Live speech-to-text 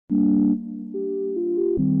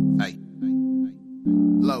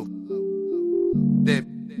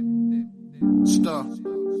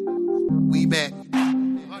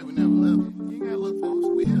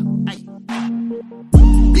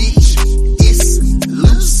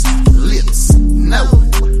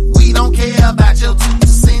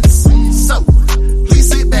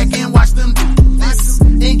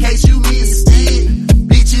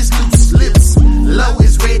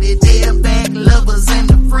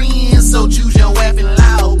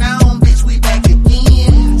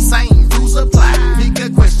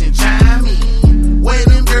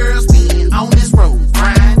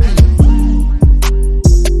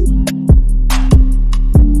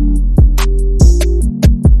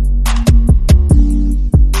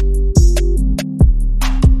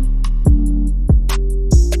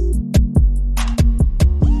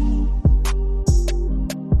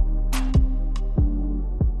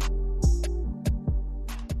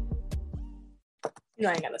You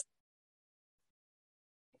know, I ain't got no.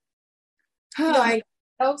 You know, I ain't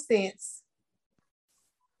got no sense.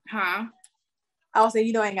 Huh? I was saying,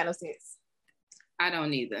 you know, I ain't got no sense. I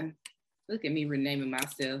don't either. Look at me renaming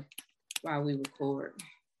myself while we record.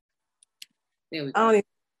 There we go.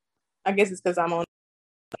 I guess it's because I'm on.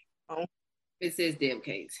 It says Deb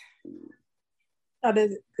Case. Oh,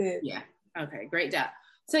 does it? Good. Yeah. Okay, great job.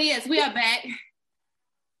 So yes, we are back.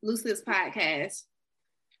 Loose Lips Podcast.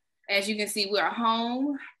 As you can see, we are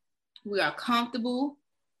home, we are comfortable,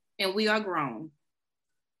 and we are grown.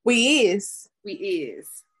 We is.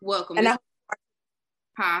 Welcome. And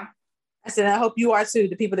I said, I hope you are too,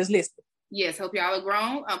 the people that's listening. Yes, hope y'all are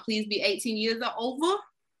grown. Please be 18 years or over.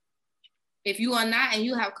 If you are not and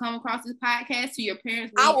you have come across this podcast to your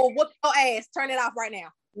parents, I will whoop your ass. Turn it off right now.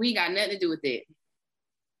 We ain't got nothing to do with it.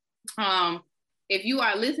 If you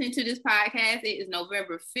are listening to this podcast, it is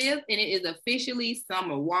November 5th and it is officially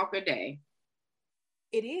Summer Walker Day.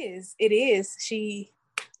 It is. She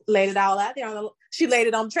laid it all out there. She laid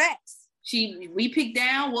it on tracks. We picked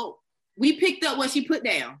up what she put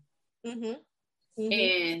down. Mm-hmm.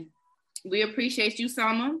 And we appreciate you,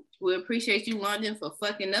 Summer. We appreciate you, London, for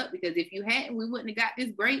fucking up, because if you hadn't, we wouldn't have got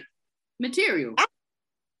this great material. I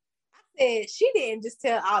said she didn't just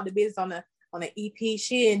tell all the business on the EP.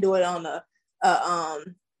 She didn't do it on a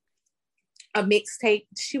mixtape.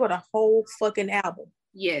 She wrote a whole fucking album.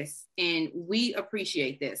 Yes, and we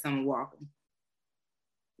appreciate that, Summer Walker.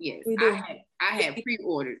 Yes, we do. I had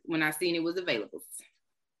pre-ordered when I seen it was available.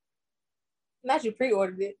 Not you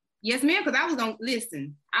pre-ordered it. Yes, ma'am, because I was gonna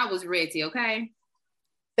listen. I was ready, okay?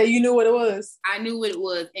 So you knew what it was? I knew what it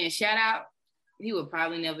was, and shout out, he would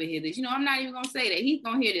probably never hear this. You know, I'm not even gonna say that. He's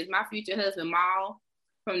gonna hear this. My future husband, Maul,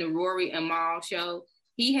 from the Rory and Maul show,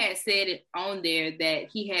 he had said it on there that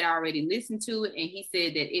he had already listened to it, and he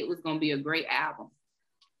said that it was gonna be a great album.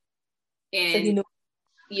 And so he knew.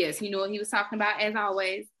 Yes, he knew what he was talking about, as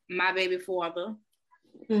always. My baby father.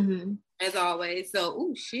 Mm-hmm. As always. So,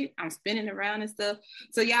 oh shit, I'm spinning around and stuff.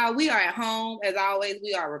 So y'all, we are at home. As always,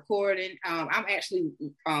 we are recording. I'm actually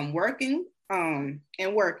working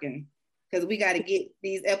because we got to get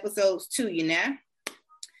these episodes to you now.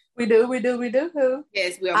 We do.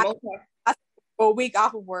 Yes, we are. I for a week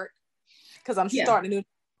off of work because I'm starting a new.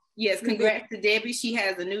 Yes, congrats to Debbie. She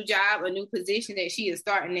has a new job, a new position that she is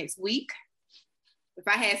starting next week. If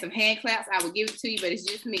I had some hand claps, I would give it to you, but it's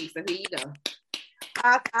just me. So here you go.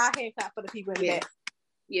 I hand clap for the people in the back.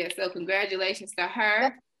 Yeah, so congratulations to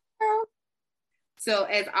her. So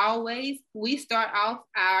as always, we start off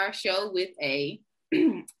our show with a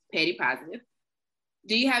petty positive.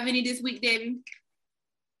 Do you have any this week, Debbie?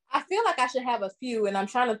 I feel like I should have a few, and I'm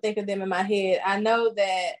trying to think of them in my head. I know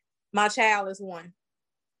that my child is one.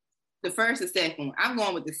 The first or second one? I'm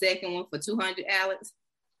going with the second one for 200, Alex.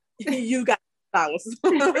 You got $.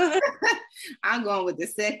 I'm going with the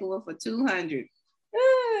second one for 200.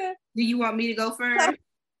 Do you want me to go first?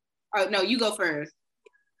 Oh no, you go first.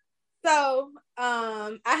 So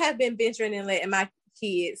I have been venturing and letting my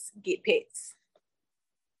kids get pets.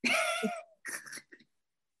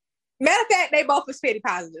 Matter of fact, they both are petty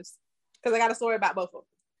positives because I got a story about both of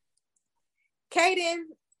them. Caden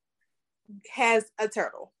has a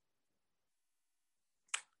turtle.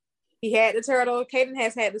 He had the turtle. Caden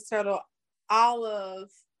has had this turtle all of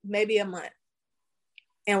maybe a month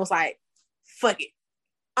and was like, fuck it.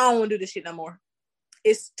 I don't want to do this shit no more.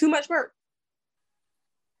 It's too much work.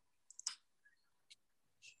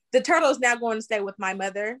 The turtle is now going to stay with my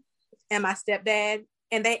mother and my stepdad,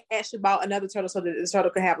 and they actually bought another turtle so that the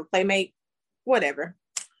turtle could have a playmate, whatever.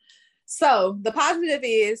 So the positive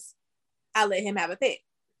is I let him have a pet.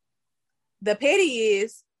 The petty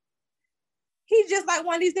is he's just like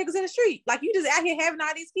one of these niggas in the street. Like, you just out here having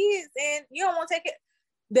all these kids and you don't want to take it.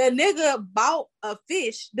 The nigga bought a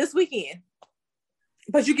fish this weekend,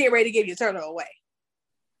 but you get ready to give your turtle away.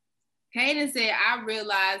 Caden said, I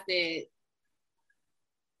realized that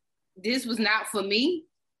this was not for me.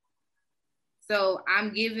 So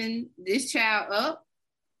I'm giving this child up.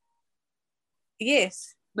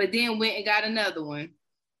 Yes. But then went and got another one.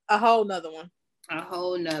 A whole nother one.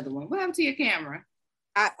 What happened to your camera?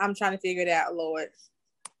 I'm trying to figure it out, Lord.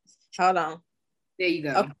 Hold on. There you go.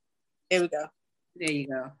 Okay. There we go. There you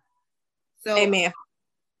go. So, amen.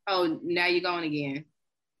 Oh, now you're going again.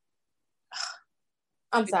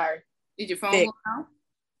 I'm sorry. Did your phone go off?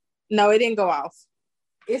 No, it didn't go off.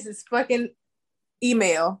 It's this fucking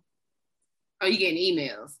email. Oh, you getting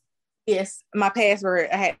emails? Yes. My password,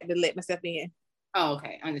 I had to let myself in. Oh,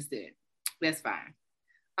 okay. Understood. That's fine.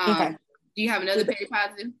 Okay. Do you have another petty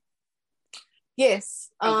positive? Yes.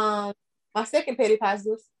 Okay. My second petty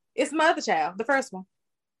positive is my other child, the first one.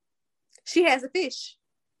 She has a fish.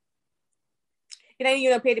 It ain't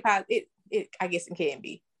even a petty pot. It I guess it can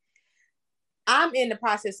be. I'm in the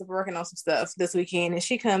process of working on some stuff this weekend, and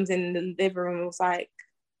she comes in the living room and was like,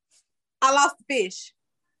 I lost the fish.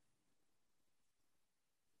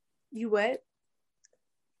 You what?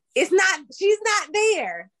 She's not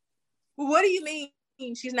there. What do you mean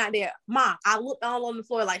she's not there? Ma, I looked all on the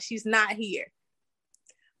floor like she's not here.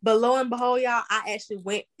 But lo and behold, y'all, I actually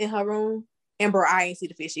went in her room and bro, I ain't see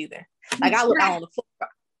the fish either. Like I looked all on the floor,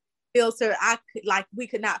 filter, we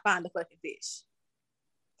could not find the fucking fish.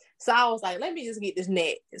 So I was like, let me just get this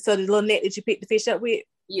net. So the little net that you pick the fish up with.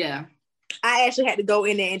 Yeah. I actually had to go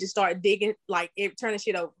in there and just start digging, like turning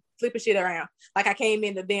shit over, flipping shit around. Like I came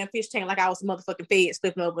in the damn fish tank like I was motherfucking feds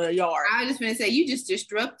flipping over a yard. I was just gonna say, you just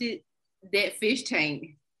disrupted that fish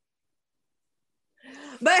tank.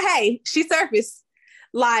 But hey, she surfaced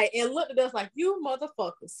like and looked at us like, you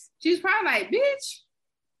motherfuckers. She was probably like, bitch.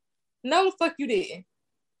 No, the fuck you didn't.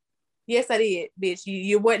 Yes, I did, bitch.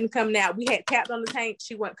 You wasn't coming out. We had tapped on the tank.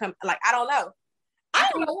 She wasn't coming. Like, I don't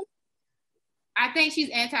know. I think she's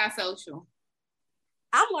antisocial.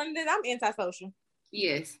 I'm learning that I'm antisocial.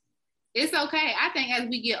 Yes. It's okay. I think as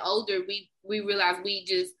we get older, we realize we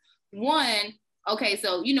just, okay,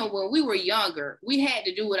 so, you know, when we were younger, we had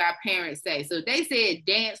to do what our parents say. So if they said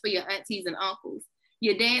dance for your aunties and uncles,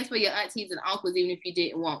 you dance for your aunties and uncles even if you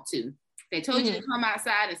didn't want to. They told you to come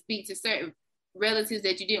outside and speak to certain relatives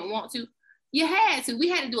that you didn't want to. You had to. We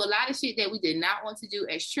had to do a lot of shit that we did not want to do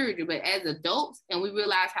as children, but as adults, and we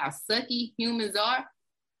realized how sucky humans are,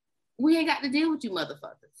 we ain't got to deal with you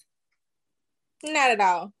motherfuckers. Not at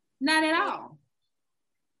all. Not at all.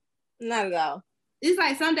 Not at all. It's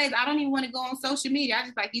like some days I don't even want to go on social media. I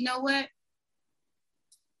just like, you know what?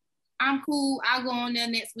 I'm cool. I'll go on there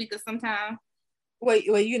next week or sometime. Well,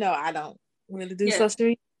 you know, I don't really do social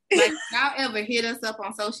media. Like, y'all ever hit us up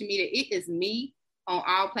on social media, it is me on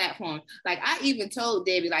all platforms. Like, I even told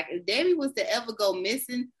Debbie, like, if Debbie was to ever go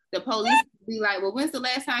missing, the police would be like, well, when's the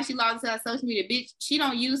last time she logged into her social media? Bitch, she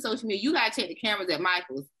don't use social media. You gotta check the cameras at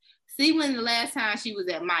Michael's. See when the last time she was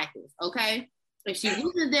at Michael's, okay? If she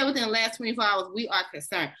wasn't there within the last 24 hours, we are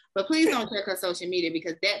concerned. But please don't check her social media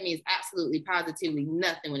because that means absolutely, positively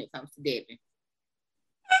nothing when it comes to Debbie.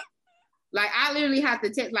 Like, I literally have to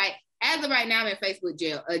text, like, as of right now, I'm in Facebook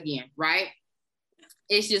jail again, right?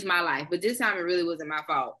 It's just my life. But this time, it really wasn't my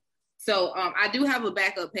fault. So I do have a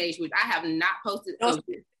backup page, which I have not posted. Don't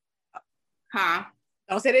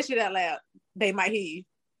say that shit out loud. They might hear you.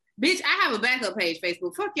 Bitch, I have a backup page,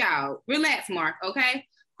 Facebook. Fuck y'all. Relax, Mark, okay?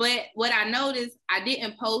 But what I noticed, I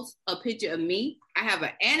didn't post a picture of me. I have an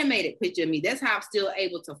animated picture of me. That's how I'm still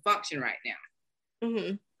able to function right now.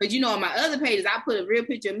 Mm-hmm. But you know, on my other pages, I put a real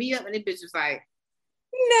picture of me up, and this bitch was like,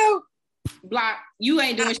 no. Block, you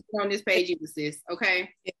ain't doing shit on this page either, sis, okay?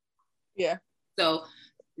 Yeah. So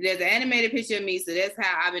there's an animated picture of me, so that's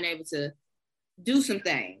how I've been able to do some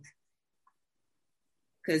things.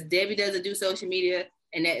 Because Debbie doesn't do social media,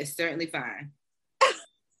 and that is certainly fine.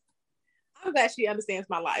 I'm glad she understands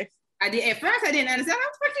my life. I did. At first, I didn't understand.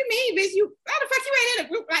 What the fuck you mean, bitch? How the fuck you ain't in a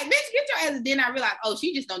group? Like, bitch, get your ass. Then I realized, oh,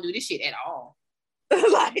 she just don't do this shit at all.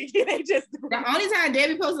 Like, they just. The only time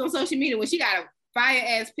Debbie posted on social media when she got a fire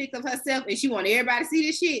ass pic of herself and she want everybody to see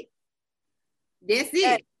this shit. That's it.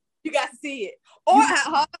 Hey, you got to see it. Or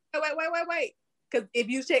wait. Because if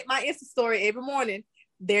you check my Insta story every morning,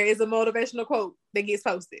 there is a motivational quote that gets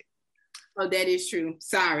posted. Oh, that is true.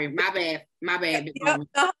 Sorry, my bad, big homie.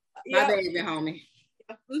 My bad, big homie.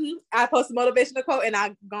 Mm-hmm. I post a motivational quote and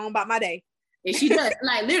I go on about my day. And she does,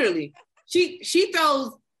 like, literally, she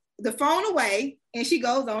throws the phone away and she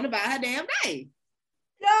goes on about her damn day.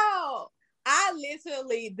 No, I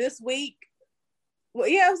literally this week. Well,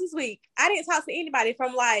 yeah, it was this week. I didn't talk to anybody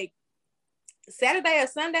from like Saturday or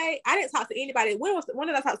Sunday. I didn't talk to anybody. When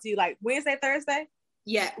did I talk to you? Like Wednesday, Thursday?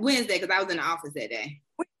 Yeah, Wednesday, because I was in the office that day.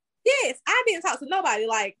 Yes, I didn't talk to nobody.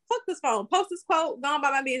 Like, fuck this phone, post this quote, gone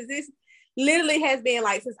by my business. This literally has been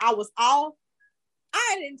like since I was off.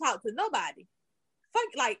 I didn't talk to nobody. Fuck,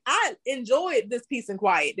 like I enjoyed this peace and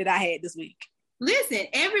quiet that I had this week. Listen,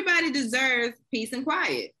 everybody deserves peace and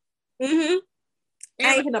quiet. Mm-hmm.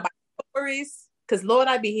 I ain't heard nobody stories, because Lord,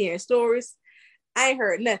 I be hearing stories. I ain't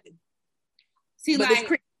heard nothing. See, but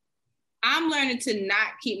like, I'm learning to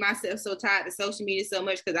not keep myself so tied to social media so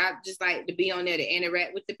much because I just like to be on there to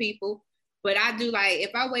interact with the people. But I do, like,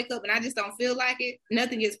 if I wake up and I just don't feel like it,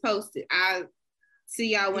 nothing gets posted. I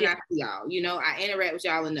see y'all when I see y'all. You know, I interact with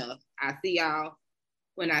y'all enough. I see y'all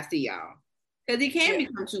when I see y'all. Because it can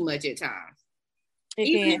become too much at times.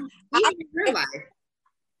 Even in real life.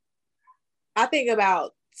 I think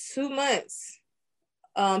about 2 months,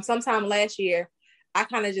 sometime last year, I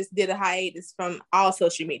kind of just did a hiatus from all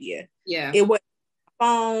social media. Yeah. It wasn't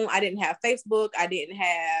phone. I didn't have Facebook. I didn't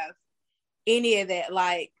have any of that,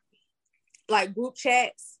 like group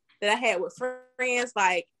chats that I had with friends,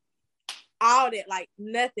 like all that, like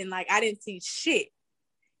nothing. Like I didn't see shit.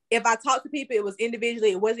 If I talked to people, it was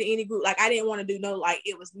individually. It wasn't any group. Like I didn't want to do no, like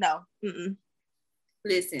it was no. Mm-mm.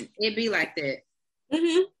 Listen, it be like that.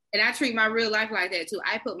 Mm-hmm. And I treat my real life like that too.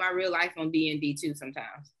 I put my real life on D&D too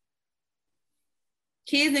sometimes.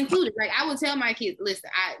 Kids included. Like I would tell my kids, listen,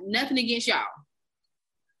 nothing against y'all.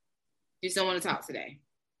 Just don't want to talk today.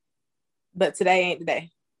 But today ain't the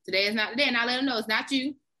day. Today is not the day. And I let them know it's not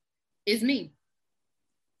you. It's me.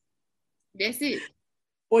 That's it.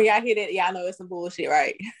 When y'all hear that, y'all know it's some bullshit,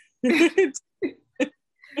 right?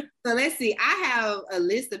 So let's see. I have a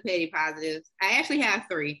list of petty positives. I actually have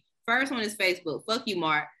 3. First one is Facebook. Fuck you,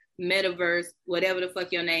 Mark. Metaverse, whatever the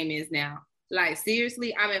fuck your name is now. Like,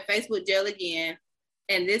 seriously, I'm in Facebook jail again.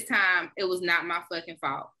 And this time, it was not my fucking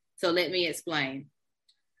fault. So let me explain.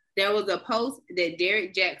 There was a post that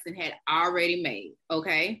Derek Jackson had already made,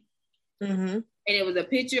 okay? Mm-hmm. And it was a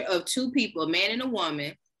picture of 2 people, a man and a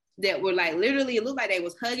woman, that were like, literally, it looked like they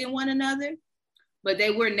was hugging one another, but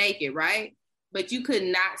they were naked, right? But you could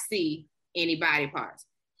not see any body parts.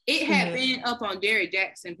 It had been up on Derek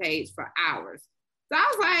Jackson page for hours. So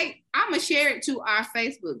I was like, I'm going to share it to our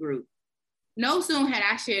Facebook group. No sooner had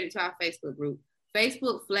I shared it to our Facebook group,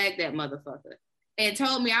 Facebook flagged that motherfucker and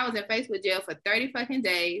told me I was in Facebook jail for 30 fucking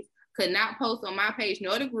days, could not post on my page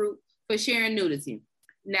nor the group for sharing nudity.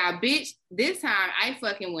 Now, bitch, this time I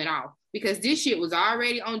fucking went off because this shit was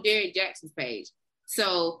already on Derek Jackson's page.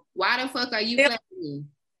 So why the fuck are you flagging me?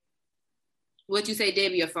 What you say,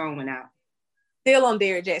 Debbie, your phone went out. Still on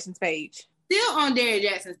Derek Jackson's page. Still on Derek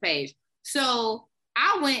Jackson's page. So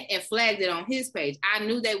I went and flagged it on his page. I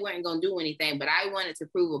knew they weren't going to do anything, but I wanted to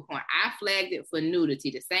prove a point. I flagged it for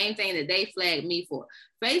nudity, the same thing that they flagged me for.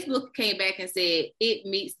 Facebook came back and said it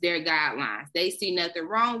meets their guidelines. They see nothing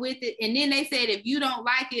wrong with it. And then they said, if you don't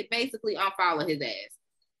like it, basically unfollow his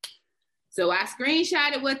ass. So I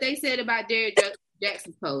screenshotted what they said about Derek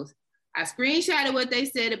Jackson's post. I screenshotted what they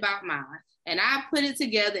said about mine. And I put it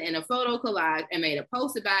together in a photo collage and made a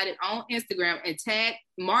post about it on Instagram and tagged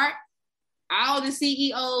Mark, all the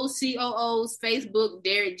CEOs, COOs, Facebook,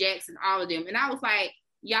 Derek Jackson, all of them. And I was like,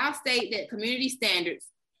 y'all state that community standards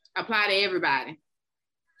apply to everybody.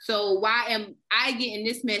 So why am I getting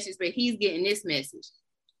this message, but he's getting this message?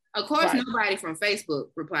 Of course, nobody from Facebook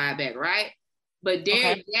replied back, right? But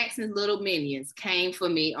Derek Jackson's little minions came for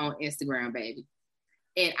me on Instagram, baby.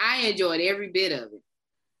 And I enjoyed every bit of it.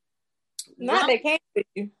 They came for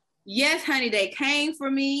you. Yes, honey, they came for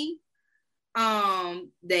me.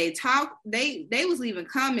 They talked, they was leaving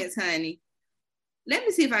comments, honey. Let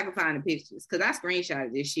me see if I can find the pictures, because I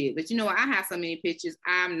screenshotted this shit. But you know what? I have so many pictures,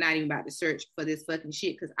 I'm not even about to search for this fucking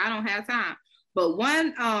shit because I don't have time. But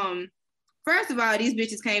one, first of all, these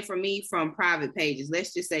bitches came from me from private pages.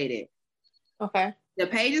 Let's just say that. Okay. The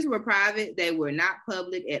pages were private. They were not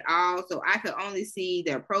public at all. So I could only see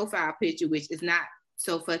their profile picture, which is not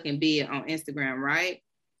so fucking big on Instagram, right?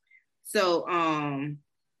 So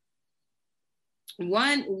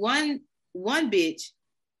one bitch,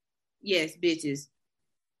 yes, bitches,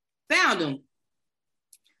 found them.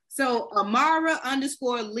 So Amara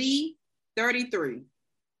 _Lee 33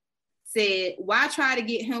 said, why try to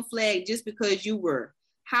get him flagged just because you were?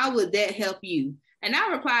 How would that help you? And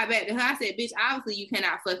I replied back to her, I said, bitch, obviously you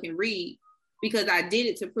cannot fucking read because I did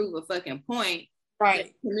it to prove a fucking point.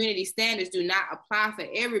 Right. Community standards do not apply for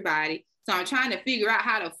everybody. So I'm trying to figure out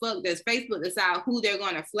how the fuck does Facebook decide who they're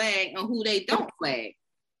going to flag and who they don't flag?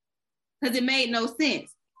 Because it made no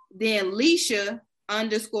sense. Then Leisha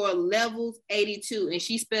 _levels 82, and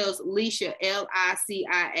she spells Leisha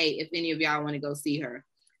Licia, if any of y'all want to go see her.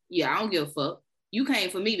 Yeah, I don't give a fuck. You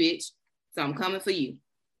came for me, bitch. So I'm coming for you.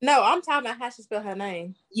 No, I'm talking about how she spelled her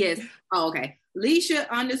name. Yes. Oh, okay. Leisha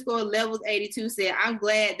 _levels 82 said, I'm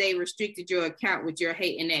glad they restricted your account with your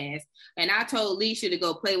hating ass. And I told Leisha to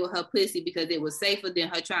go play with her pussy because it was safer than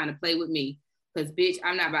her trying to play with me. Because, bitch,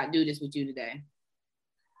 I'm not about to do this with you today.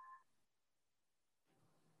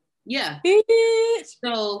 Yeah. Bitch.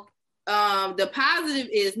 So the positive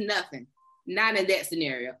is nothing. Not in that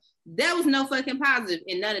scenario. There was no fucking positive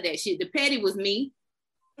in none of that shit. The petty was me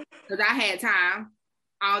because I had time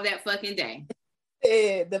all that fucking day.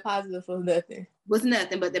 Yeah, the positive was nothing. Was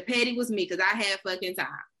nothing, but the petty was me because I had fucking time.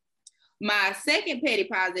 My second petty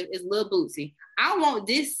positive is Lil Bootsy. I want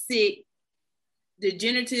this sick,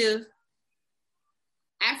 degenerative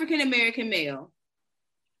African-American male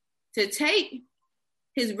to take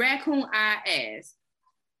his raccoon eye ass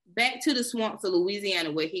back to the swamps of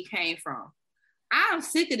Louisiana where he came from. I'm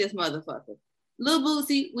sick of this motherfucker. Lil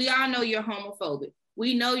Boosie, we all know you're homophobic.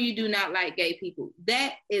 We know you do not like gay people.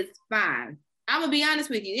 That is fine. I'm gonna be honest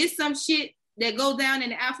with you. It's some shit that goes down in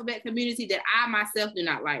the alphabet community that I myself do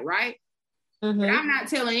not like, right? Mm-hmm. But I'm not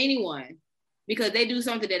telling anyone because they do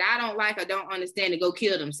something that I don't like or don't understand to go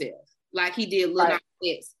kill themselves, like he did Lil Nas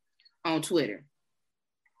X on Twitter.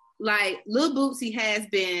 Like Lil Boosie has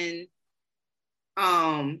been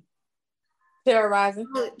terrorizing,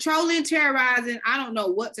 trolling, terrorizing. I don't know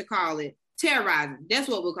what to call it. Terrorizing. That's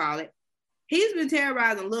what we'll call it. He's been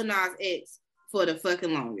terrorizing Lil Nas X for the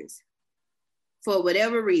fucking longest, for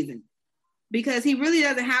whatever reason. Because he really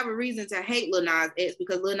doesn't have a reason to hate Lil Nas X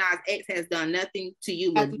because Lil Nas X has done nothing to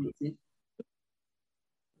you, Lil Boosie.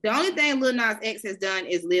 The only thing Lil Nas X has done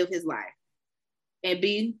is live his life and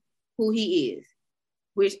be who he is,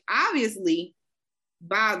 which obviously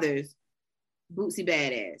bothers Boosie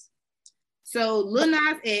Badass. So Lil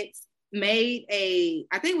Nas X made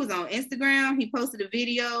I think it was on Instagram, he posted a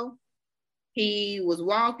video. He was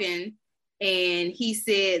walking and he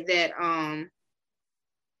said that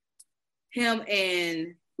him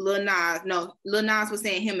and Lil Nas was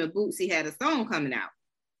saying him and Boosie had a song coming out.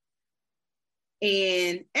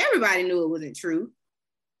 And everybody knew it wasn't true,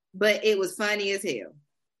 but it was funny as hell.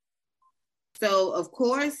 So, of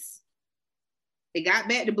course, it got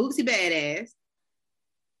back to Boosie Badass,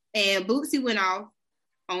 and Boosie went off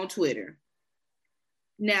on Twitter.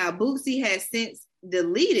 Now, Boosie has since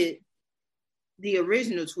deleted the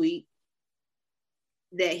original tweet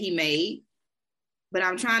that he made, but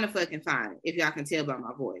I'm trying to fucking find it, if y'all can tell by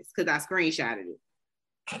my voice, because I screenshotted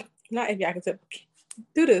it. Not if y'all can tell.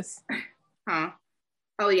 Do this. Huh?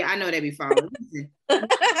 Oh, yeah, I know they be following.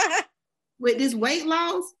 With this weight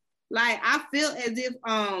loss, like, I feel as if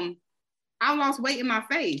I lost weight in my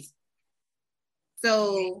face.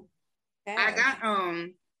 So I got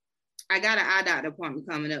an eye doctor appointment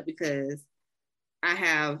coming up because I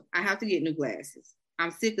have to get new glasses.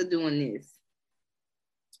 I'm sick of doing this.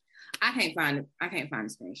 I can't find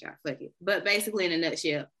the screenshot. Fuck it. But basically, in a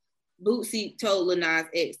nutshell, Boosie told Lil Nas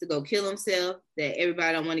X to go kill himself, that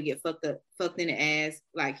everybody don't want to get fucked in the ass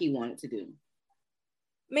like he wanted to do.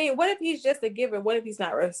 I mean, what if he's just a giver? What if he's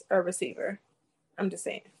not a receiver? I'm just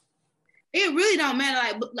saying. It really don't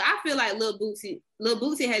matter. Like, I feel like Lil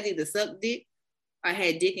Boosie has either sucked dick or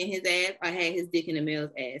had dick in his ass or had his dick in the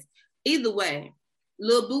male's ass. Either way,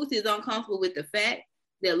 Lil Boosie is uncomfortable with the fact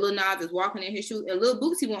that Lil Nas is walking in his shoes, and Lil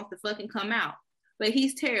Boosie wants to fucking come out, but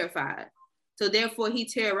he's terrified. So therefore, he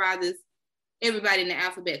terrorizes everybody in the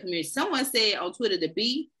alphabet community. Someone said on Twitter, the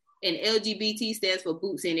B in LGBT stands for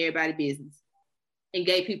Boots in everybody's business and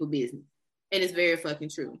gay people business, and it's very fucking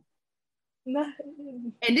true.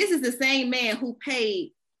 And this is the same man who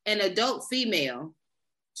paid an adult female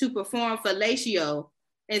to perform fellatio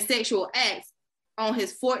and sexual acts on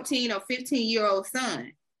his 14 or 15-year-old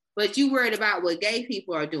son. But you worried about what gay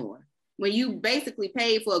people are doing when you basically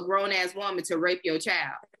paid for a grown-ass woman to rape your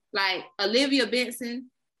child. Like, Olivia Benson,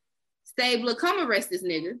 Stabler, come arrest this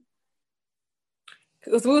nigga.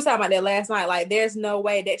 Because we were talking about that last night. Like, there's no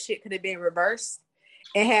way that shit could have been reversed.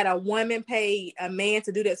 And had a woman pay a man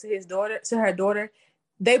to do that to her daughter,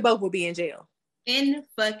 they both would be in jail. In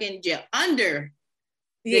fucking jail.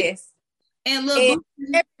 Yes. And look,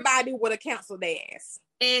 everybody would have counseled their ass.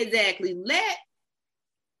 Exactly.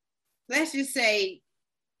 Let's just say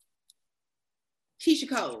Keisha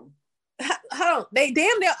Cole. Hold on. They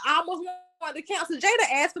damn near almost wanted to counsel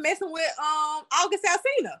Jada ass for messing with August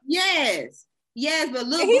Alsina. Yes, but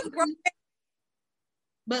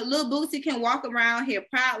Lil Boosie can walk around here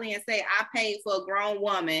proudly and say, I paid for a grown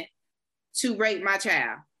woman to rape my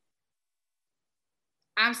child.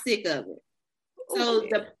 I'm sick of it. So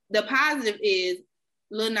the positive is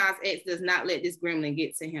Lil Nas X does not let this gremlin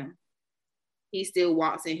get to him. He still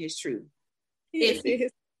walks in his truth. If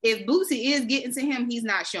Boosie is getting to him, he's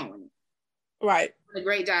not showing it. Right. A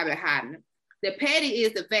great job at hiding it. The petty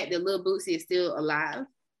is the fact that Lil Boosie is still alive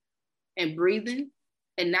and breathing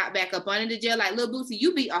and not back up under the jail. Like, Lil Boosie,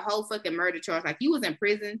 you beat a whole fucking murder charge. Like, you was in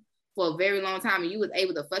prison for a very long time and you was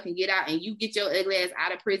able to fucking get out and you get your ugly ass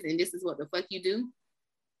out of prison and this is what the fuck you do?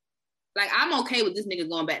 Like, I'm okay with this nigga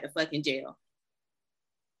going back to fucking jail.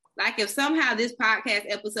 Like, if somehow this podcast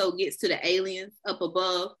episode gets to the aliens up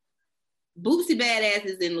above, Boosie Badass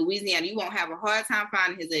is in Louisiana. You won't have a hard time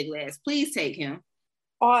finding his ugly ass. Please take him.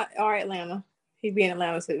 Or Atlanta. He'd be in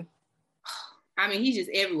Atlanta too. I mean, he's just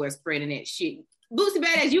everywhere spreading that shit. Boosie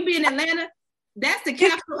Badass, you be in Atlanta? That's the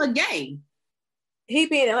capital of gay. He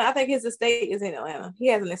be in Atlanta. I think his estate is in Atlanta. He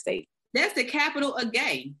has an estate. That's the capital of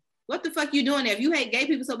gay. What the fuck you doing there? If you hate gay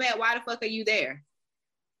people so bad, why the fuck are you there?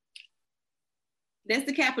 That's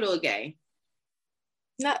the capital of gay.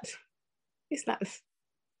 Not. It's not.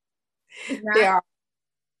 It's not? There are.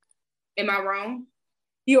 Am I wrong?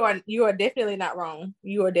 You are definitely not wrong.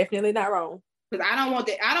 You are definitely not wrong. Because I don't want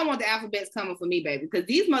the alphabets coming for me, baby. Because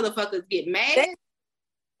these motherfuckers get mad.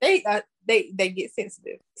 They get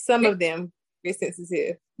sensitive. Some of them get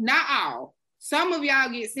sensitive. Not all. Some of y'all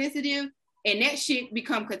get sensitive, and that shit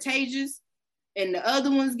become contagious, and the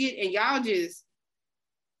other ones get, and y'all just.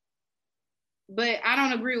 But I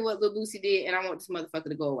don't agree with what Lil Boosie did, and I want this motherfucker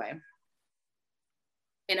to go away.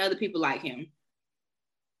 And other people like him.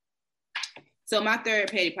 So my third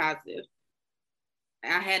petty positive.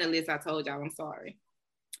 I had a list, I told y'all, I'm sorry.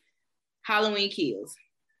 Halloween Kills.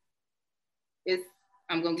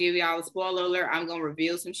 I'm going to give y'all a spoiler alert. I'm going to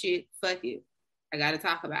reveal some shit. Fuck it. I got to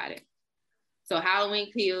talk about it. So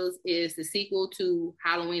Halloween Kills is the sequel to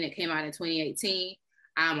Halloween that came out in 2018.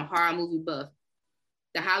 I'm a horror movie buff.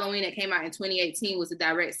 The Halloween that came out in 2018 was a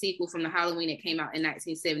direct sequel from the Halloween that came out in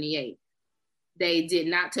 1978. They did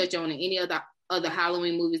not touch on any of the other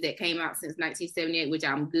Halloween movies that came out since 1978, which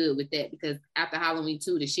I'm good with that because after Halloween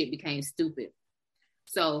 2, the shit became stupid.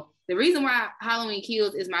 So the reason why Halloween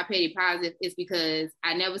Kills is my petty positive is because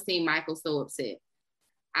I never seen Michael so upset.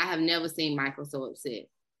 I have never seen Michael so upset.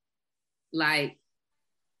 Like,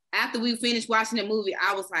 after we finished watching the movie,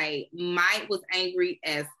 I was like, Mike was angry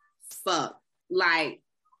as fuck. Like,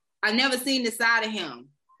 I never seen the side of him.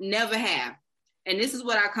 Never have. And this is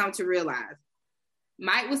what I come to realize.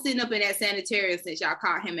 Mike was sitting up in that sanitarium since y'all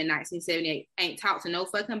caught him in 1978. Ain't talked to no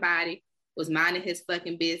fucking body. Was minding his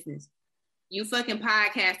fucking business. You fucking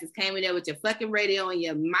podcasters came in there with your fucking radio and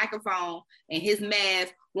your microphone and his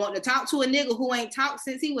mask, wanting to talk to a nigga who ain't talked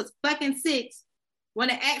since he was fucking 6. Want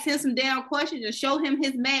to ask him some damn questions and show him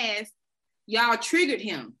his mask. Y'all triggered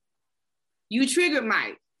him. You triggered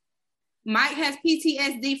Mike. Mike has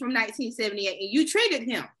PTSD from 1978 and you triggered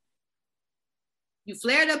him. You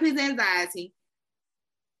flared up his anxiety.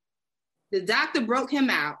 The doctor broke him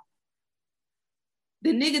out.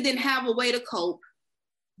 The nigga didn't have a way to cope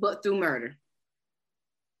but through murder.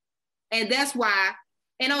 And that's why,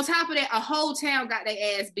 and on top of that, a whole town got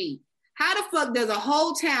their ass beat. How the fuck does a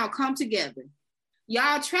whole town come together?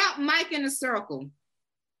 Y'all trapped Mike in a circle.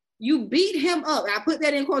 You beat him up. I put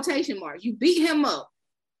that in quotation marks. You beat him up.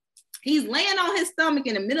 He's laying on his stomach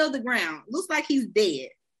in the middle of the ground. Looks like he's dead.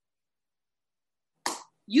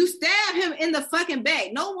 You stab him in the fucking back.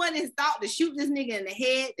 No one has thought to shoot this nigga in the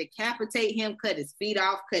head, decapitate him, cut his feet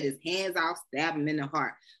off, cut his hands off, stab him in the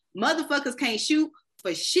heart. Motherfuckers can't shoot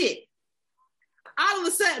for shit. All of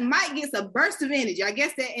a sudden, Mike gets a burst of energy. I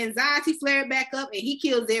guess that anxiety flared back up and he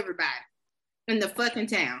kills everybody in the fucking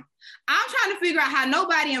town. I'm trying to figure out how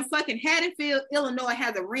nobody in fucking Haddonfield, Illinois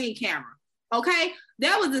has a Ring camera. Okay?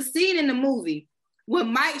 There was a scene in the movie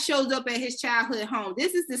when Mike shows up at his childhood home.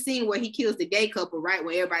 This is the scene where he kills the gay couple, right?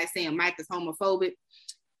 Where everybody's saying Mike is homophobic.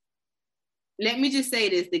 Let me just say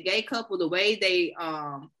this. The gay couple, the way they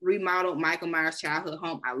remodeled Michael Myers' childhood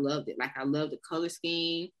home, I loved it. Like, I love the color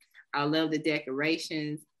scheme. I love the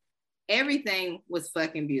decorations. Everything was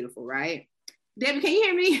fucking beautiful, right? Debbie, can you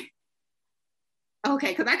hear me?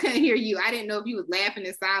 Okay, because I couldn't hear you. I didn't know if you was laughing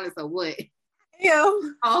in silence or what. Yeah.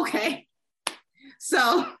 Okay.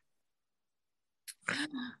 So,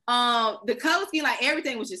 the color scheme, like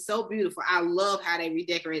everything was just so beautiful. I love how they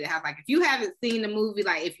redecorated the house. Like, if you haven't seen the movie,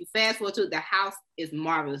 like if you fast forward to it, the house is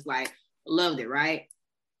marvelous. Like, loved it, right?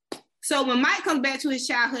 So when Mike comes back to his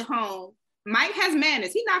childhood home, Mike has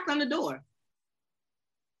manners. He knocked on the door.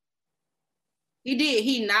 He did.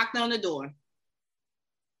 He knocked on the door.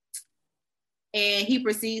 And he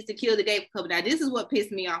proceeds to kill the gay couple. Now, this is what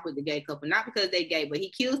pissed me off with the gay couple. Not because they gay, but he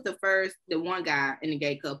kills the one guy in the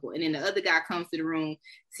gay couple. And then the other guy comes to the room,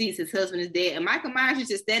 sees his husband is dead. And Michael Myers is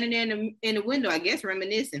just standing there in the window, I guess,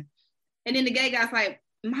 reminiscing. And then the gay guy's like,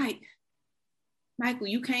 Michael,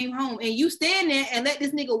 you came home. And you stand there and let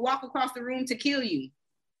this nigga walk across the room to kill you.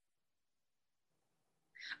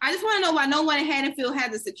 I just want to know why no one in Haddonfield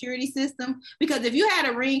has a security system. Because if you had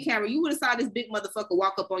a Ring camera, you would have saw this big motherfucker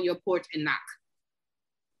walk up on your porch and knock.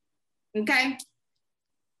 Okay?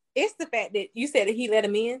 It's the fact that you said that he let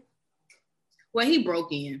him in. Well, he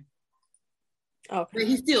broke in. Okay. But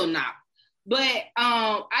he still knocked. But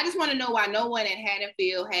I just want to know why no one in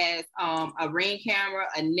Haddonfield has a Ring camera,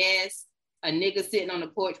 a Nest, a nigga sitting on the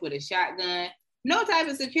porch with a shotgun. No type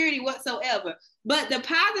of security whatsoever. But the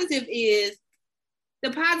positive is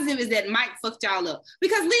that Mike fucked y'all up.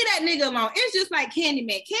 Because leave that nigga alone. It's just like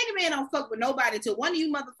Candyman. Candyman don't fuck with nobody until one of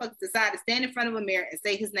you motherfuckers decide to stand in front of a mirror and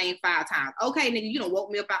say his name 5 times. Okay, nigga, you done woke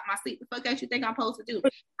me up out my sleep. The fuck else you think I'm supposed to do?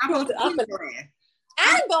 I'm supposed to kill your ass.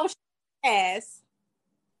 I'm gonna ass.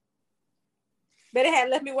 But it had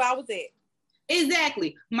left me where I was at.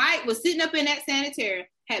 Exactly. Mike was sitting up in that sanitarium,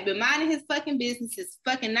 had been minding his fucking business since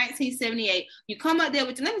fucking 1978. You come up there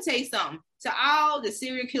with, let me tell you something. To all the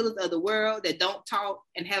serial killers of the world that don't talk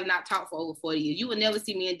and have not talked for over 40 years, you will never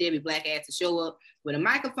see me and Debbie Black ass to show up with a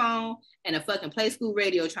microphone and a fucking play school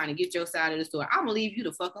radio trying to get your side of the story. I'm gonna leave you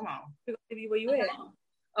the fuck alone. Where you at?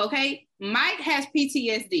 Okay? Mike has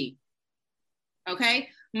PTSD. Okay?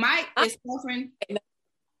 Mike is suffering.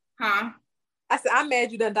 Huh? I said, I'm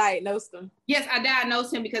mad you done diagnosed him. Yes, I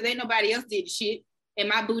diagnosed him because ain't nobody else did the shit, and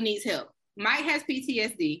my boo needs help. Mike has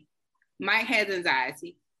PTSD. Mike has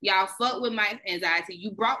anxiety. Y'all fuck with Mike's anxiety.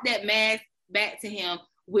 You brought that mask back to him,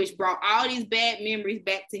 which brought all these bad memories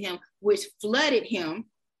back to him, which flooded him.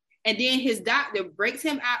 And then his doctor breaks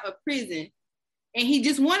him out of prison, and he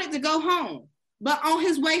just wanted to go home. But on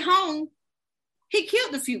his way home, he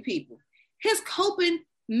killed a few people. His coping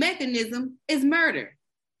mechanism is murder.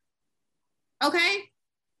 Okay?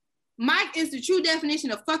 Mike is the true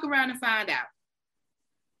definition of fuck around and find out.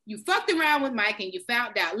 You fucked around with Mike and you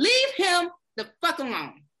found out. Leave him the fuck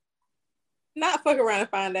alone. Not fuck around and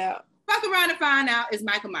find out. Fuck around and find out is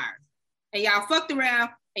Michael Myers. And y'all fucked around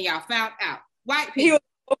and y'all found out. White people. He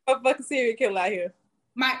was a fucking serial killer out here.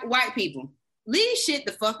 White people. Leave shit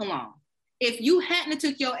the fuck alone. If you hadn't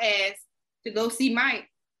took your ass to go see Mike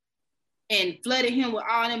and flooded him with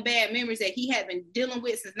all them bad memories that he had been dealing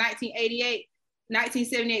with since 1978,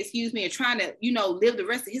 excuse me, and trying to, live the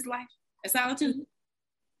rest of his life in solitude.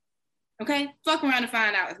 Okay? Fuck around and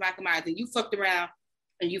find out it's Michael Myers, and you fucked around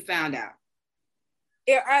and you found out.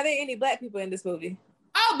 Are there any black people in this movie?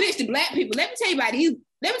 Oh, bitch, the black people. Let me tell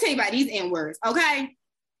you about these N-words, okay?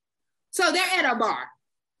 So they're at a bar.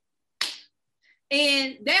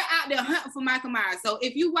 And they're out there hunting for Michael Myers. So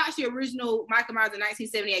if you watch the original Michael Myers in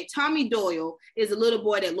 1978, Tommy Doyle is a little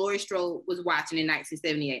boy that Laurie Strode was watching in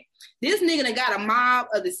 1978. This nigga done got a mob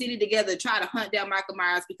of the city together to try to hunt down Michael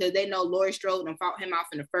Myers because they know Laurie Strode done fought him off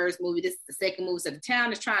in the first movie. This is the second movie. So the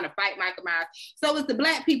town is trying to fight Michael Myers. So it's the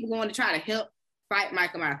black people going to try to help fight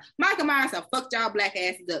Michael Myers. Michael Myers have fucked y'all black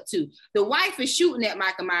asses up too. The wife is shooting at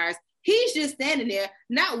Michael Myers. He's just standing there.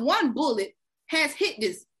 Not one bullet has hit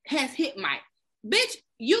Mike. Bitch,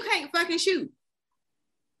 you can't fucking shoot.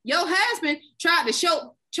 Your husband tried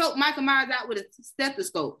to choke Michael Myers out with a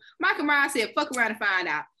stethoscope. Michael Myers said, fuck around and find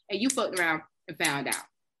out. And you fucked around and found out.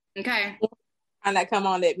 Okay? And that come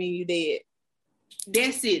on, that mean you dead.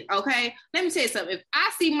 That's it, okay? Let me tell you something. If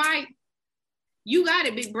I see Mike, you got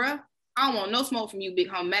it, big bruh. I don't want no smoke from you, big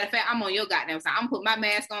homie. Matter of fact, I'm on your goddamn side. I'm putting my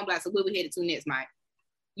mask on, like, so where we headed to next, Mike?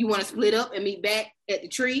 You want to split up and meet back at the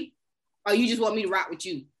tree? Or you just want me to rock with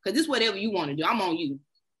you? Because this is whatever you want to do. I'm on you.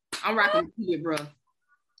 I'm rocking with you, bro.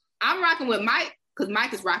 I'm rocking with Mike because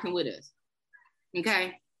Mike is rocking with us.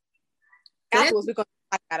 Okay? Afterwards, we're going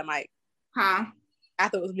to talk about it, Mike. Huh?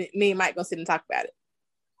 Afterwards, me and Mike going to sit and talk about it.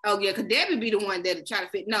 Oh, yeah, because Debbie be the one that try to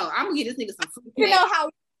fit. No, I'm going to get this nigga some food. You know how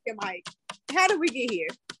we get Mike. How did we get here?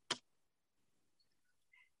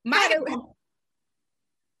 Mike,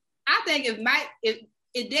 I think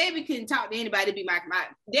if Debbie couldn't talk to anybody, it'd be Mike.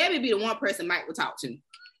 Debbie be the one person Mike would talk to.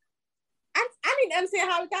 I need to understand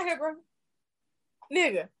how we got here, bro.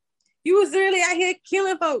 Nigga, you was really out here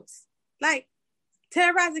killing folks. Like,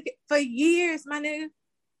 terrorizing for years, my nigga.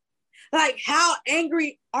 Like, how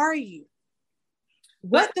angry are you?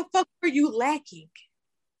 What the fuck are you lacking?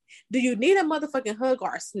 Do you need a motherfucking hug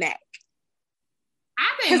or a snack? I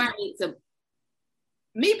think Mike needs some.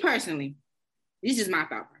 Me personally, this is my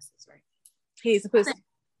thought process, right? He's a pussy.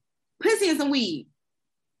 Pussy and some weed.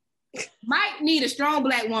 Mike need a strong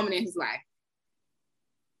black woman in his life.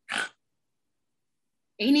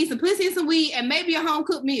 And he needs some pussy and some weed and maybe a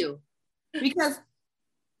home-cooked meal. Because,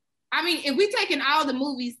 I mean, if we taking all the other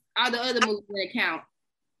movies in account,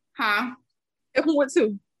 huh? Help him with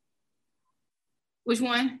two. Which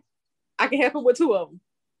one? I can help him with two of them.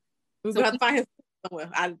 We're going to have to find him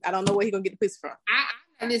somewhere. I don't know where he's going to get the pussy from.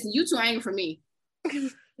 Listen, you too angry for me.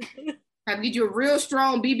 Have to get you a real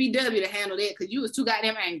strong BBW to handle that because you was too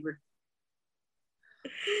goddamn angry.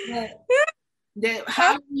 That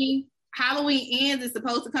Halloween Ends is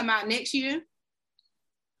supposed to come out next year.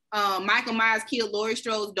 Michael Myers killed Laurie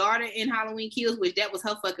Strode's daughter in Halloween Kills, which that was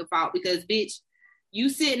her fucking fault because, bitch, you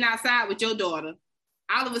sitting outside with your daughter.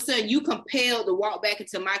 All of a sudden, you compelled to walk back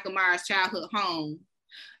into Michael Myers' childhood home.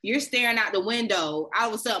 You're staring out the window. All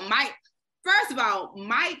of a sudden, first of all,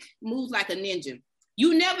 Mike moves like a ninja.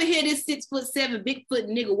 You never hear this 6'7" Bigfoot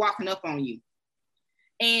nigga walking up on you.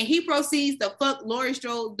 And he proceeds to fuck Laurie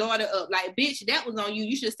Strode's daughter up. Like, bitch, that was on you.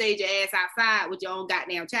 You should have stayed your ass outside with your own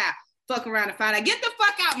goddamn child. Fuck around and find out. Get the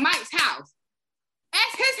fuck out Mike's house.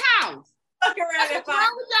 That's his house. Fuck around and find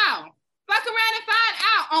out. Fuck around and find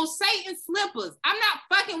out on Satan's slippers. I'm not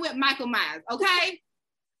fucking with Michael Myers, okay?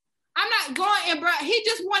 I'm not going in, bro. He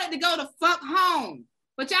just wanted to go the fuck home.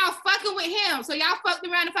 But y'all fucking with him. So y'all fucked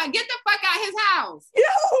around and found, get the fuck out his house. Yo,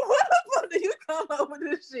 what the fuck did you come up with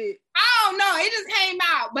this shit? I don't know. It just came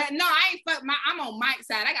out. But no, I ain't fuck I'm on Mike's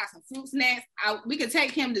side. I got some fruit snacks. We could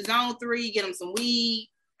take him to Zone 3, get him some weed.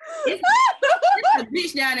 It's a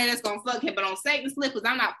bitch down there that's gonna fuck him. But on Satan's slippers,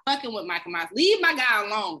 I'm not fucking with Michael Myers. Leave my guy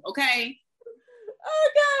alone, okay? Oh,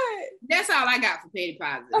 God. That's all I got for Petty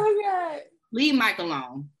Positive. Oh, God. Leave Mike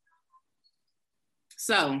alone.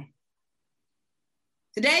 So,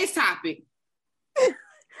 today's topic. Oh,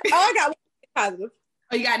 I got one positive.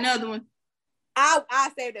 Oh, you got another one?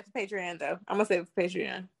 I saved it for Patreon, though. I'm going to save it for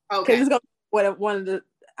Patreon. Okay. Because it's going to be one of the,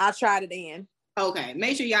 I tried it in. Okay.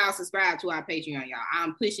 Make sure y'all subscribe to our Patreon, y'all.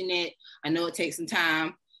 I'm pushing it. I know it takes some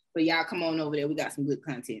time, but y'all come on over there. We got some good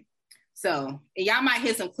content. So, and y'all might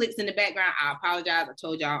hear some clicks in the background. I apologize. I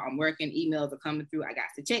told y'all I'm working. Emails are coming through. I got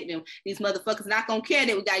to check them. These motherfuckers not gonna care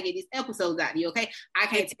that we gotta get these episodes out here, okay? I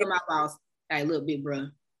can't tell my boss, like, look, big bro,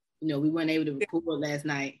 you know, we weren't able to record last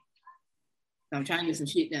night. So I'm trying to get some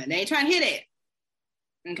shit done. They ain't trying to hear that.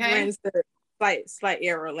 Okay? Slight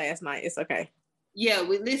error last night. It's okay. Yeah,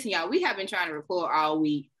 listen, y'all, we have been trying to record all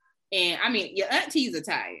week. And I mean, your aunties are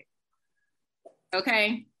tired.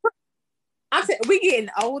 Okay? I said, we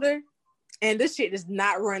getting older. And this shit does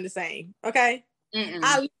not run the same, okay?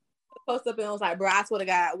 I post up and I was like, bro, I swear to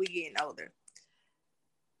God, we getting older.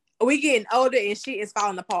 We getting older and shit is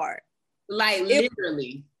falling apart. Like,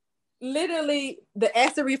 literally. Literally, the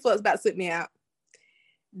acid reflux about to sit me out.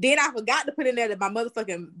 Then I forgot to put in there that my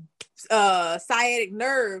motherfucking sciatic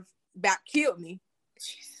nerve about killed me.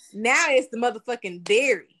 Now it's the motherfucking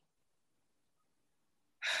dairy.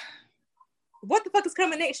 What the fuck is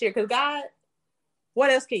coming next year? Because God, what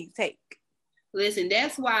else can you take? Listen,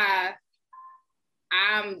 that's why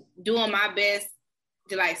I'm doing my best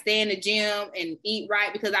to like stay in the gym and eat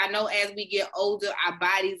right, because I know as we get older, our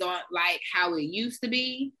bodies aren't like how it used to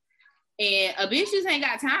be. And a bitch just ain't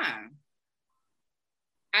got time.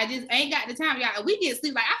 I just ain't got the time. Y'all, we get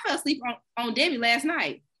sleep. Like I fell asleep on Debbie last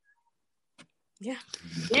night. Yeah.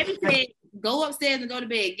 Debbie said, go upstairs and go to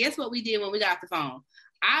bed. Guess what we did when we got off the phone?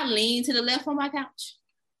 I leaned to the left on my couch.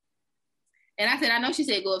 And I said, I know she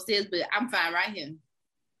said go upstairs, but I'm fine right here.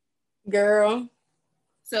 Girl.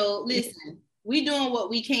 So listen, we doing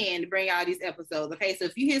what we can to bring out these episodes. Okay. So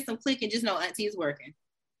if you hear some clicking, just know Auntie is working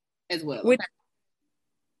as well. Okay?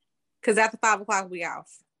 Because after 5 o'clock, we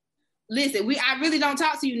off. Listen, I really don't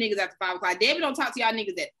talk to you niggas after 5 o'clock. Debbie don't talk to y'all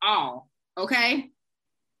niggas at all. Okay.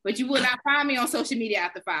 But you will not find me on social media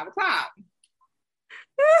after 5 o'clock.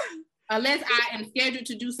 Unless I am scheduled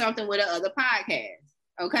to do something with another podcast.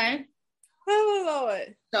 Okay. Oh,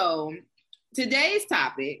 Lord. So today's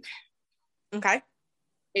topic, okay,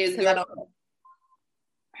 is I don't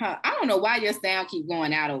know why your sound keep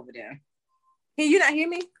going out over there. Can you not hear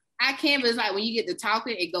me? I can, but it's like when you get to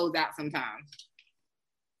talking, it goes out sometimes.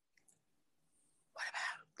 What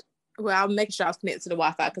about? Well, I'm making sure I was connected to the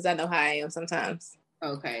Wi-Fi because I know how I am sometimes.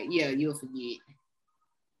 Okay, yeah, you'll forget.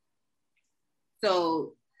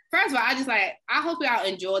 So first of all, I hope y'all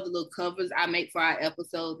enjoy the little covers I make for our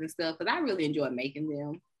episodes and stuff, because I really enjoy making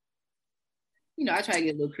them. You know, I try to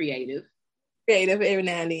get a little creative. Creative every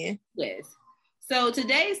now and then. Yes. So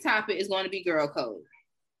today's topic is going to be girl code.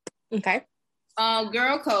 Okay.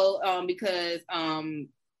 Girl code, because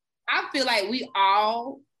I feel like we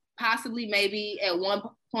all possibly maybe at one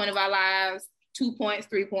point of our lives, 2 points,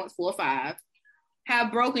 3 points, 4, 5,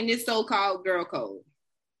 have broken this so-called girl code.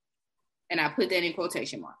 And I put that in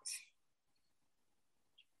quotation marks.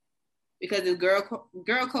 Because is girl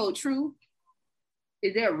code true?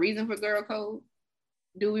 Is there a reason for girl code?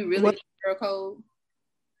 Do we really need girl code?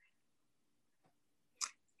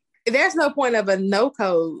 There's no point of a no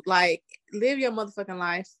code. Like, live your motherfucking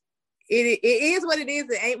life. It is what it is.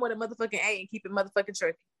 It ain't what a motherfucking ain't. Keep it motherfucking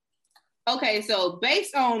tricky. Okay, so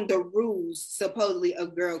based on the rules supposedly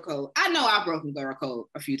of girl code, I know I've broken girl code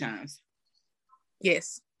a few times.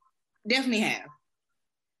 Yes. Definitely have.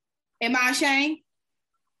 Am I ashamed?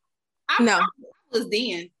 No. I was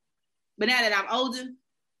then. But now that I'm older,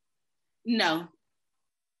 no.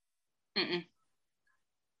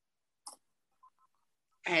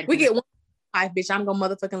 We get one life, bitch. I'm gonna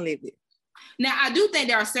motherfucking live it. Now, I do think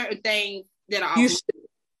there are certain things that are... You should.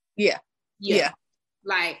 Yeah.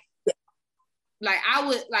 Like I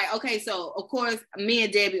would, like, okay, so, of course, me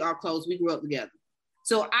and Debbie are close. We grew up together.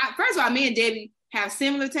 So, first of all, me and Debbie have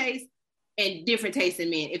similar tastes and different tastes in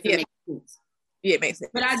men, if it makes sense. Yeah, it makes sense.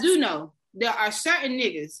 But I do know there are certain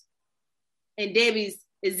niggas in Debbie's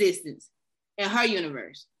existence, in her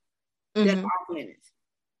universe, that's off limits.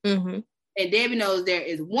 And Debbie knows there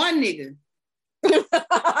is one nigga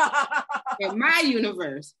in my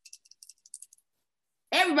universe.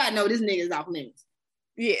 Everybody know this nigga is off limits.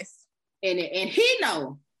 Yes. And he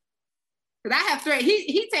know. Because I have threat.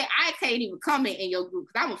 He say, I can't even comment in your group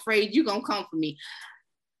because I'm afraid you going to come for me.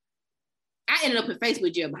 I ended up in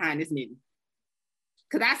Facebook jail behind this nigga.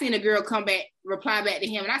 Because I seen a girl reply back to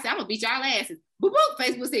him, and I said, I'm going to beat y'all asses. Boop, boop.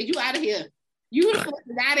 Facebook said, you out of here. You the fuck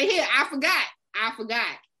out of here. I forgot.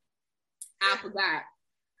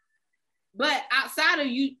 But outside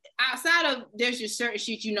of there's just certain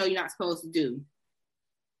shit you know you're not supposed to do.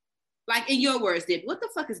 Like in your words, Deb, what the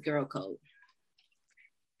fuck is girl code?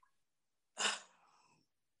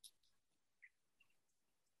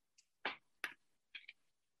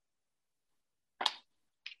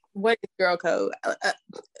 What is girl code?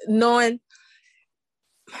 Knowing,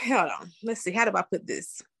 hold on. Let's see. How do I put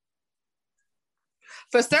this?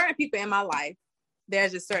 For certain people in my life,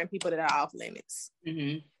 there's just certain people that are off limits.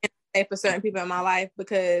 And for certain people in my life,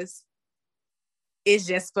 because it's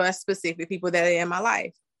just for specific people that are in my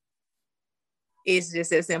life. It's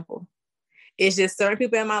just as simple. It's just certain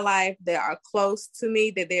people in my life that are close to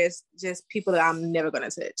me that there's just people that I'm never going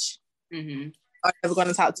to touch. Or never going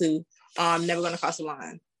to talk to. I'm never going to cross the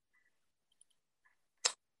line.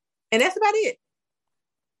 And that's about it.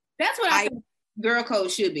 That's what I think girl code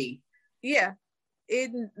should be. Yeah.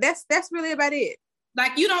 That's really about it.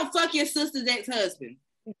 Like, you don't fuck your sister's ex-husband.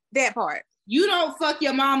 That part. You don't fuck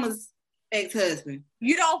your mama's ex-husband.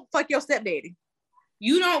 You don't fuck your stepdaddy.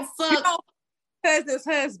 You don't fuck cousin's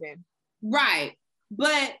husband. Right.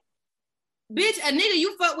 But, bitch, a nigga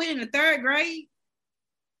you fuck with in the 3rd grade,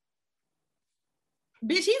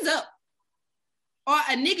 bitch, he's up. Or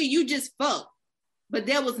a nigga you just fucked, but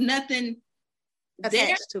there was nothing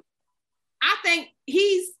attached to. I think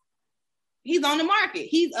he's on the market.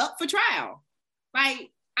 He's up for trial.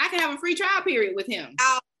 Like, I can have a free trial period with him.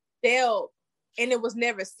 I dealt, and it was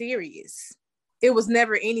never serious. It was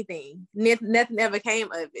never anything. Nothing ever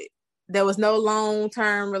came of it. There was no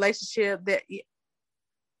long-term relationship that.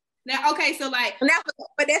 Now, okay, so like,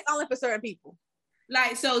 but that's only for certain people.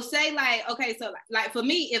 Like, so say like, okay, so like for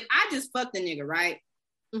me, if I just fucked a nigga, right?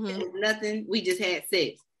 It was nothing. We just had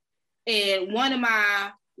sex, and one of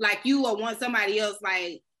my like you or somebody else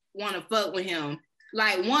like want to fuck with him.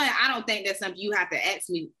 Like, one, I don't think that's something you have to ask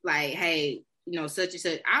me. Like, hey, you know, such and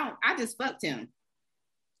such. I just fucked him.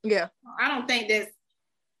 Yeah, I don't think that's.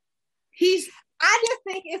 I just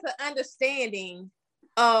think it's an understanding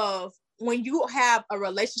of when you have a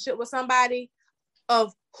relationship with somebody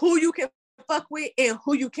of who you can fuck with and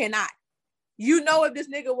who you cannot. You know if this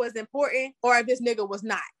nigga was important or if this nigga was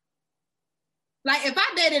not. Like, if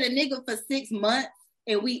I dated a nigga for 6 months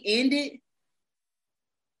and we ended,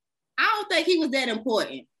 I don't think he was that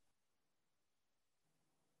important.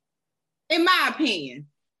 In my opinion.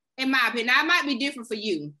 Now, it might be different for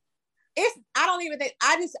you. I don't even think,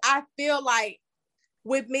 I feel like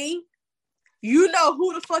with me, you know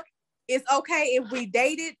who the fuck is okay if we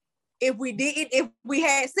dated, if we didn't, if we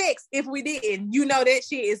had sex, if we didn't, you know that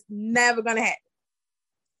shit is never gonna happen.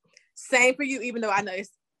 Same for you, even though I know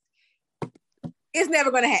it's never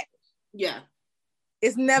gonna happen. Yeah.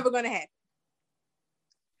 It's never gonna happen.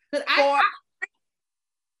 If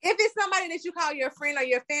it's somebody that you call your friend or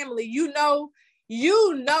your family, you know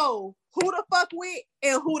who the fuck with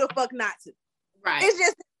and who the fuck not to. Right. It's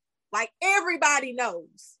just like everybody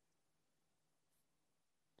knows.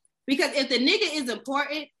 Because if the nigga is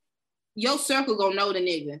important, your circle gonna know the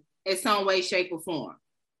nigga in some way, shape, or form.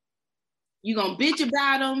 You gonna bitch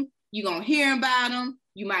about him. You gonna hear about him.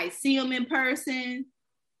 You might see him in person.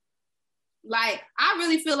 Like, I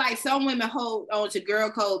really feel like some women hold on to girl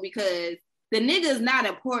code because the nigga is not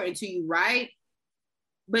important to you, right?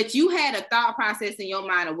 But you had a thought process in your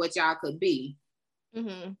mind of what y'all could be.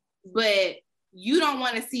 But you don't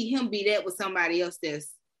want to see him be that with somebody else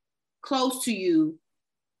that's close to you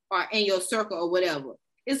or in your circle or whatever.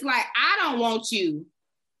 It's like, I don't want you,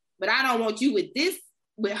 but I don't want you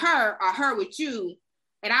with her or her with you,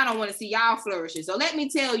 and I don't want to see y'all flourishing. So let me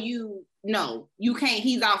tell you, no, you can't.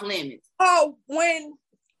 He's off limits. Oh, when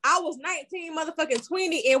I was 19, motherfucking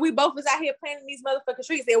 20, and we both was out here playing in these motherfucking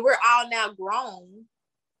streets, and we're all now grown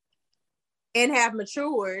and have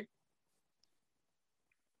matured,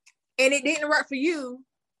 and it didn't work for you,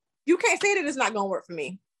 you can't say that it's not gonna work for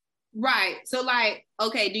me. Right. So, like,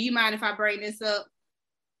 okay, do you mind if I bring this up?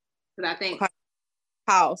 Because I think...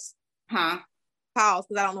 Pause. Huh? Pause,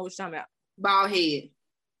 because I don't know what you're talking about. Bald head.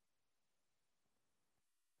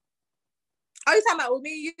 Oh, you talking about with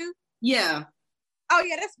me and you? Yeah. Oh,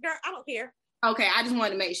 yeah, that's... I don't care. Okay, I just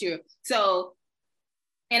wanted to make sure. So,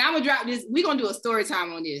 And I'm gonna drop this. We're gonna do a story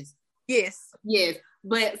time on this. Yes.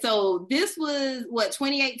 But so this was what,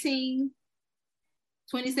 2018,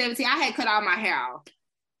 2017. I had cut all my hair off.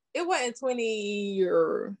 It wasn't 20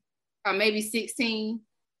 or maybe 16.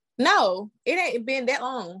 No, it ain't been that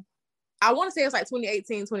long. I want to say it's like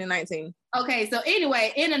 2018, 2019. Okay, so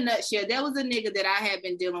anyway, in a nutshell, there was a nigga that I had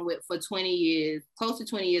been dealing with for 20 years, close to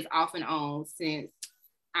 20 years off and on since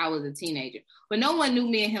I was a teenager. But no one knew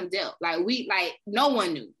me and him dealt. No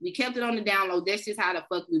one knew. We kept it on the down low. That's just how the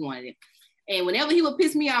fuck we wanted it. And whenever he would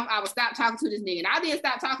piss me off, I would stop talking to this nigga. And I didn't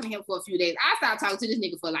stop talking to him for a few days. I stopped talking to this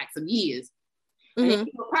nigga for like some years. And then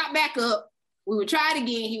he would pop back up. We would try it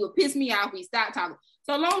again. He would piss me off. We stopped talking.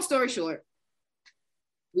 So long story short,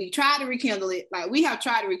 we tried to rekindle it. Like, we have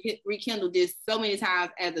tried to rekindle this so many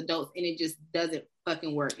times as adults, and it just doesn't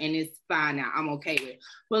fucking work. And it's fine now. I'm okay with it.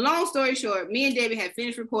 But long story short, me and Debbie had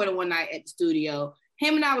finished recording one night at the studio.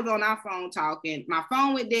 Him and I was on our phone talking. My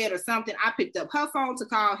phone went dead or something. I picked up her phone to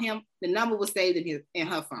call him. The number was saved in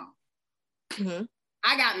her phone. Mm-hmm.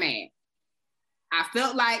 I got mad. I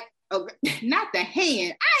felt like, not the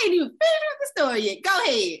hand. I ain't even finished with the story yet. Go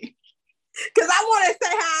ahead. Because I want to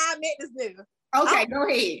say how I met this nigga. Okay, go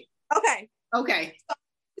ahead. Okay. So,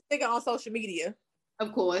 this nigga on social media.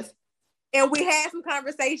 Of course. And we had some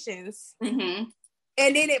conversations. Mm-hmm.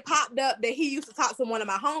 And then it popped up that he used to talk to one of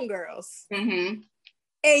my homegirls. Mm-hmm.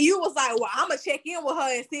 And you was like, well, I'm going to check in with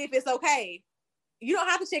her and see if it's okay. You don't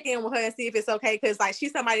have to check in with her and see if it's okay, because like,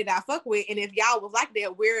 she's somebody that I fuck with. And if y'all was like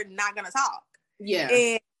that, we're not going to talk. Yeah.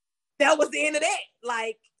 And that was the end of that.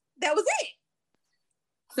 Like, that was it.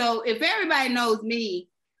 So if everybody knows me,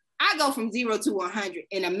 I go from 0 to 100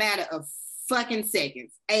 in a matter of fucking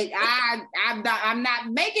seconds. And I'm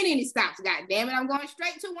not making any stops, goddammit. I'm going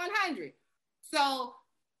straight to 100. So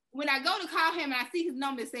when I go to call him and I see his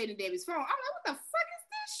number saved in Debbie's phone, I'm like, what the fuck is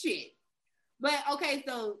this shit? But okay,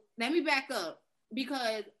 so let me back up,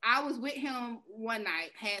 because I was with him one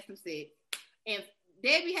night, had some sex, and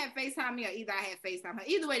Debbie had FaceTime me, or either I had FaceTime her.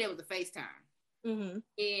 Either way, there was a FaceTime. Mm-hmm.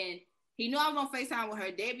 And he knew I was on FaceTime with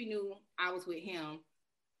her. Debbie knew I was with him.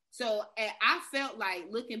 So I felt like,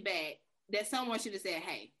 looking back, that someone should have said,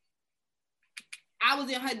 hey, I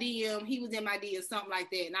was in her DM, he was in my DM, something like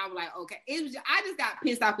that. And I was like, okay. I just got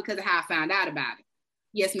pissed off because of how I found out about it.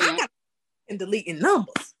 Yes, ma'am. And deleting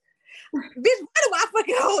numbers. Bitch, why do I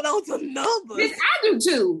fucking hold on to numbers? Bitch, I do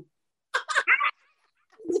too.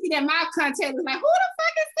 Looking at my contact, like, who the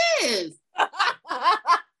fuck is this?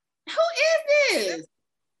 Who is this?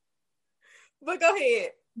 But go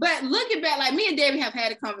ahead. But looking back, like, me and Debbie have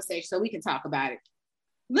had a conversation, so we can talk about it.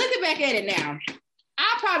 Looking back at it now,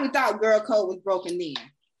 I probably thought girl code was broken then,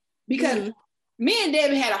 because me and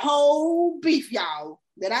Debbie had a whole beef, y'all,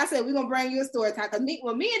 that I said, we're going to bring you a story time. Because me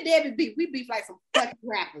and Debbie beef, we beef like some fucking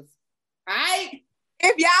rappers. All right?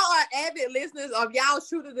 If y'all are avid listeners, or if y'all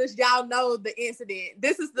true to this, y'all know the incident.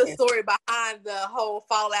 This is the story behind the whole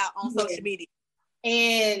fallout on social media.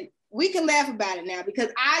 And we can laugh about it now, because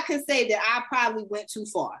I can say that I probably went too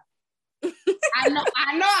far. I know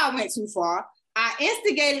I went too far. I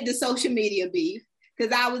instigated the social media beef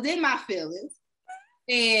because I was in my feelings,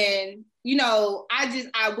 and you know, I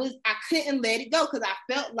couldn't let it go, because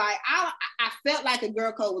I felt like I felt like a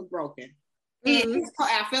girl code was broken, and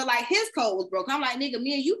I felt like his code was broken. I'm like, nigga,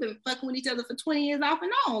 me and you been fucking with each other for 20 years off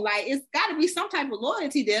and on. Like, it's got to be some type of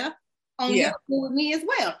loyalty there on your with me as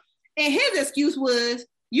well. And his excuse was,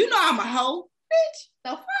 you know, I'm a hoe, bitch.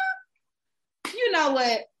 The fuck? You know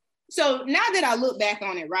what? So now that I look back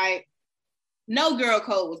on it, right? No girl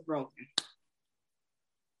code was broken.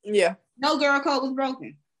 Yeah. No girl code was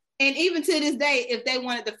broken. And even to this day, if they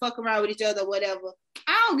wanted to fuck around with each other or whatever,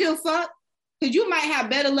 I don't give a fuck, because you might have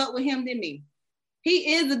better luck with him than me.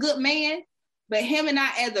 He is a good man, but him and I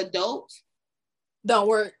as adults don't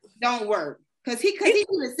work. Because he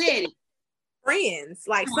even said it. Friends.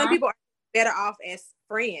 Like, some people are better off as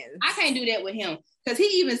friends. I can't do that with him, because he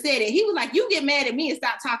even said it. He was like, you get mad at me and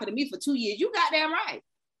stop talking to me for 2 years. You goddamn right.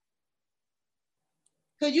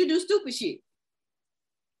 Because you do stupid shit.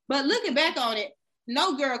 But looking back on it,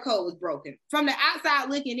 no girl code was broken. From the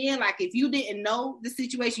outside looking in, like, if you didn't know the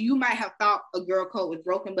situation, you might have thought a girl code was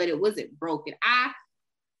broken, but it wasn't broken. I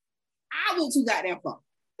went too goddamn far.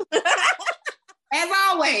 As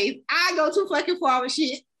always, I go too fucking far with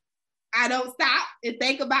shit. I don't stop and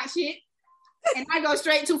think about shit. And I go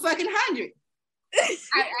straight to fucking 100.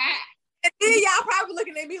 And then y'all probably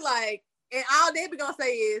looking at me like, and all they be gonna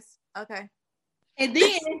say is, okay. And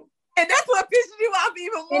then, and that's what pisses you off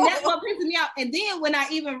even more. And that's what pisses me off. And then when I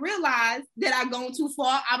even realize that I've gone too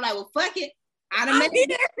far, I'm like, well, fuck it. I done made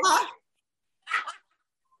it far.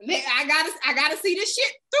 I gotta see this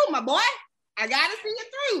shit through, my boy. I gotta see it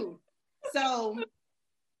through. So,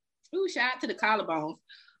 ooh, shout out to the collarbones.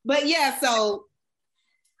 But yeah, so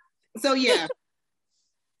yeah.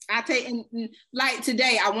 I take, like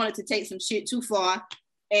today, I wanted to take some shit too far,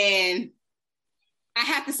 and I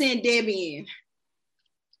have to send Debbie in.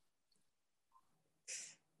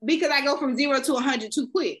 Because I go from 0 to 100 too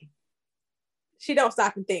quick. She don't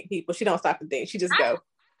stop and think, people. She don't stop and think. She just go.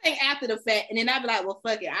 I think after the fact, and then I be like, well,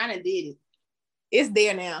 fuck it. I done did it. It's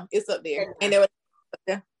there now. It's up there. And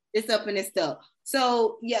it's up in this stuff.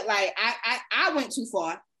 So yeah, like I went too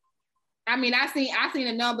far. I mean, I seen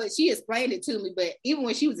a number. She explained it to me, but even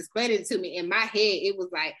when she was explaining it to me, in my head, it was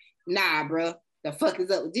like, nah, bro, the fuck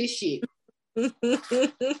is up with this shit?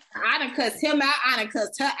 I done cussed him out. I done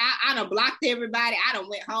cussed her out. I done blocked everybody. I done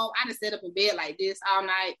went home. I done sat up in bed like this all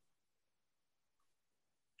night.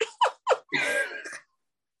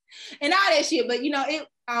 And all that shit. But you know, it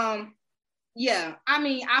yeah. I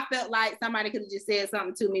mean, I felt like somebody could have just said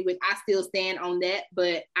something to me, but I still stand on that.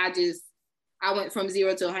 But I went from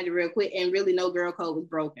 0 to 100 real quick, and really no girl code was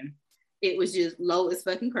broken. It was just low as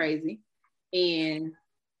fucking crazy. And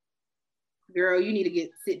girl, you need to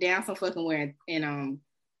sit down some fucking where and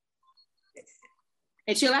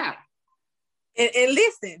chill out. And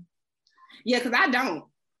listen. Yeah, because I don't.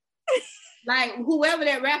 Like, whoever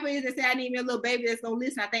that rapper is that said I need me a little baby that's gonna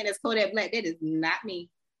listen, I think that's Kodak Black. That is not me.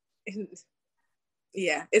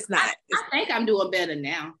 Yeah, it's not. I think I'm doing better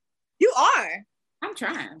now. You are. I'm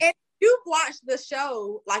trying. And you've watched the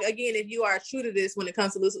show, like, again, if you are true to this when it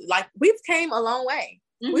comes to Lucy, like, we've came a long way.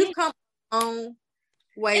 Mm-hmm. We've come a long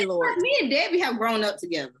way, Lord. Like me and Debbie have grown up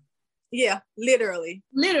together. Yeah, literally.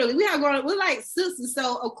 Literally, we have grown up. We're like sisters.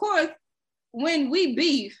 So, of course, when we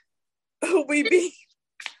beef, we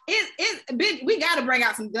got to bring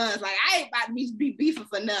out some guns. Like, I ain't about to be beefing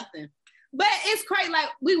for nothing. But it's crazy. Like,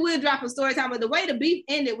 we will drop a story time, but the way the beef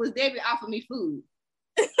ended was Debbie offered me food.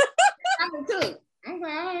 I took. Okay, all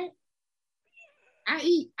right. I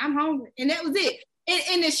eat. I'm hungry. And that was it.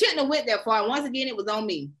 And it shouldn't have went that far. Once again, it was on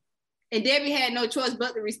me. And Debbie had no choice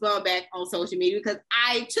but to respond back on social media because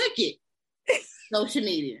I took it. Social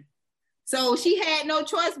media. So she had no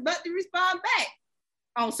choice but to respond back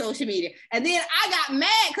on social media. And then I got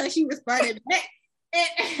mad because she responded back.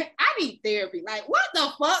 And I need therapy. Like, what the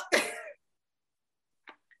fuck?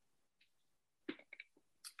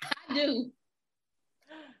 I do.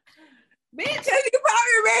 Bitch, you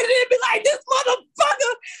probably ready to be like, this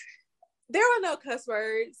motherfucker. There were no cuss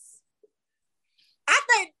words. I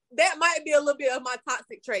think that might be a little bit of my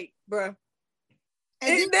toxic trait, bro.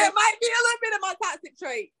 That might be a little bit of my toxic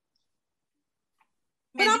trait.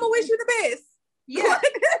 But I'm gonna wish you the best. Yeah.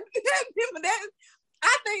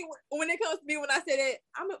 I think when it comes to me, when I say that,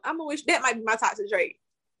 I'm gonna wish that might be my toxic trait.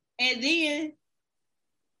 And then,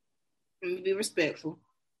 let me be respectful.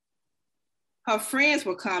 Her friends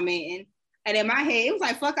were commenting, and in my head, it was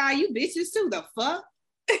like, fuck all you bitches too. The fuck?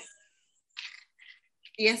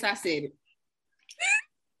 Yes, I said it.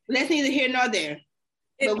 That's neither here nor there.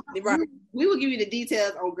 We will give you the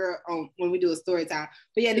details on when we do a story time.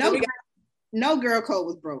 But yeah, no girl code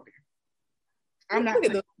was broken. I'm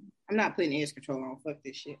not putting edge control on. Fuck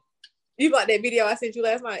this shit. You got that video I sent you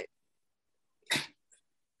last night?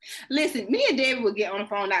 Listen, me and David would get on the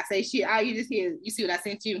phone, not say shit. All you just hear, you see what I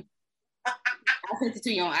sent you? I sent it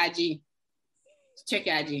to you on IG. Check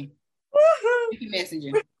your IG. Check your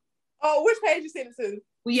messenger. Oh, which page you sent it to?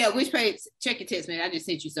 Well, yeah, which page? Check your text, man. I just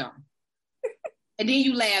sent you something. And then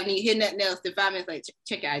you laugh and you hear nothing else. Then 5 minutes later,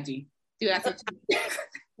 check your IG. See what I sent you?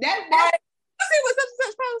 That see what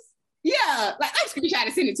such post? Yeah, like I'm screenshot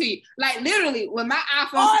and send it to you. Like literally, when my iPhone.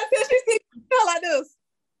 Oh, until she see like this.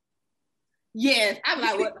 Yes, I'm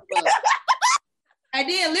like, what the fuck? And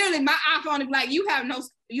then literally, my iPhone is like, you're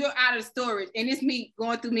out of storage, and it's me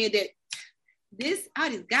going through me that all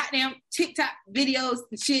these goddamn TikTok videos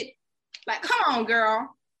and shit. Like, come on,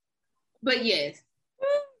 girl. But yes,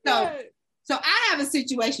 so I have a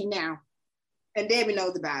situation now, and Debbie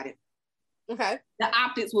knows about it. Okay. The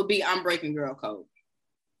optics will be I'm breaking girl code.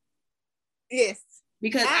 Yes.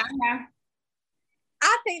 Because I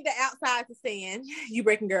think the outside is saying you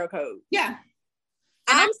breaking girl code. Yeah.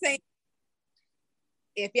 I'm saying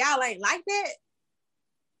if y'all ain't like that,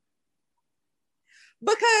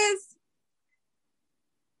 because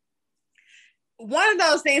one of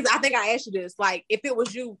those things, I think I asked you this, like, if it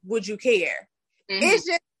was you, would you care? Mm-hmm. It's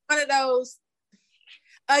just one of those,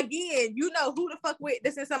 again, you know who to fuck with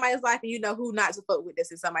this in somebody's life, and you know who not to fuck with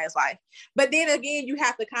this in somebody's life. But then again, you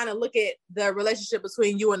have to kind of look at the relationship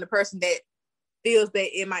between you and the person that feels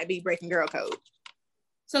that it might be breaking girl code.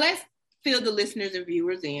 So let's fill the listeners and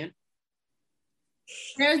viewers in.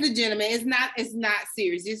 There's the gentleman. It's not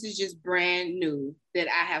serious. This is just brand new that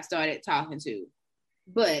I have started talking to.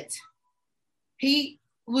 But he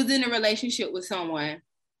was in a relationship with someone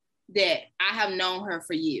that I have known her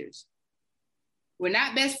for years. We're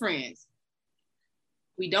not best friends.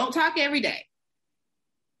 We don't talk every day.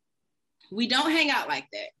 We don't hang out like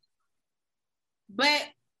that. But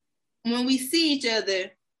when we see each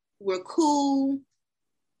other, we're cool.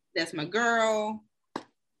 That's my girl.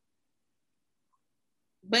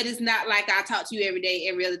 But it's not like I talk to you every day,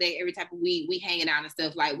 every other day, every type of week. We hanging out and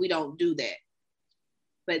stuff. Like, we don't do that.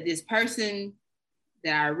 But this person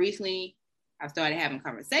that I started having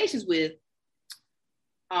conversations with,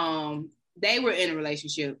 they were in a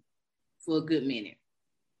relationship for a good minute.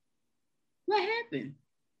 What happened?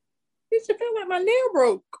 It should feel like my nail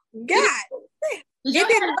broke. God. Did you have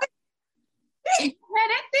that thing?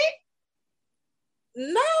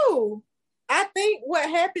 No. I think what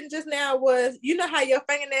happened just now was, you know how your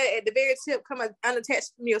fingernail at the very tip come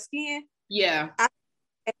unattached from your skin? Yeah.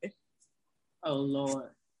 Oh, Lord.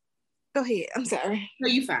 Go ahead. I'm sorry. No,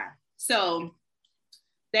 you fine. So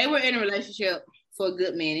they were in a relationship for a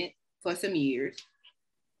good minute, for some years.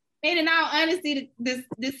 And in all honesty, the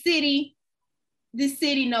city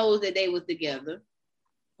knows that they was together.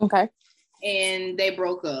 Okay. And they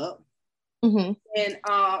broke up. Mm-hmm. And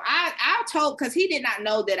I told, because he did not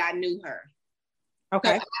know that I knew her.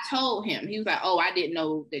 Okay. So I told him. He was like, oh, I didn't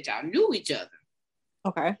know that y'all knew each other.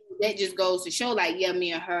 Okay. That just goes to show, like, yeah,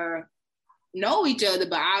 me and her know each other,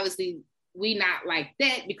 but obviously we not like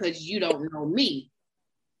that because you don't know me.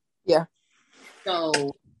 Yeah. So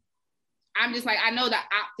I'm just like, I know the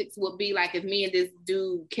optics would be like if me and this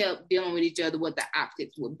dude kept dealing with each other, what the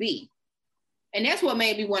optics would be. And that's what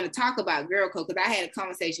made me want to talk about girl code, because I had a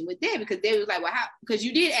conversation with Debbie, because Debbie was like, well, how, because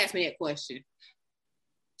you did ask me that question.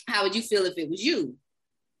 How would you feel if it was you?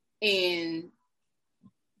 And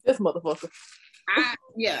this motherfucker. But I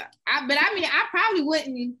mean, I probably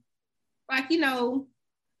wouldn't, like, you know,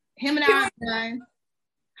 him and I done,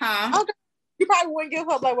 huh? Okay. You probably wouldn't give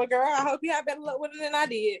up, like, well, girl, I hope you have better luck with it than I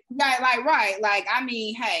did. Right. Like, I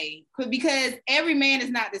mean, hey, because every man is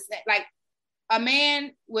not the same. Like, a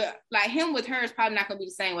man with, like, him with her is probably not going to be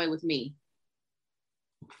the same way with me.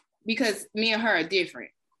 Because me and her are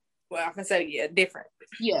different. Well, I can say, yeah, different.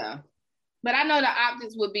 Yeah. But I know the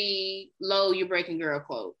optics would be low, you're breaking girl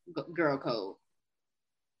code.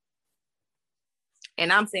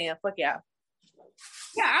 And I'm saying, fuck y'all.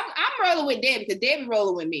 Yeah, I'm rolling with Debbie because Debbie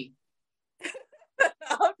rolling with me.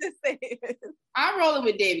 I'm just saying. I'm rolling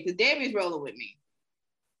with Debbie because Debbie's rolling with me.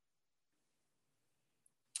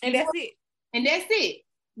 And that's it.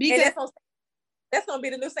 Because that's gonna be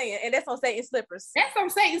the new saying. And that's on Satan's slippers. That's on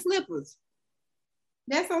Satan's slippers.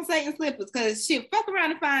 Because shit, fuck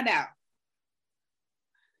around and find out.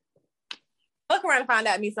 Fuck around and find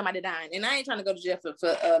out means somebody dying. And I ain't trying to go to jail for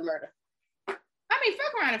murder. I mean,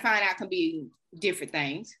 fuck around and find out can be different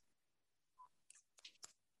things.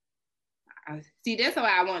 See, that's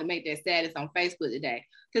why I want to make that status on Facebook today.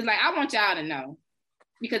 Because, like, I want y'all to know.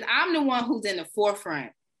 Because I'm the one who's in the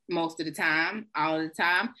forefront most of the time, all the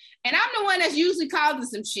time. And I'm the one that's usually causing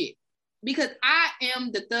some shit. Because I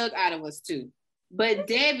am the thug out of us, too. But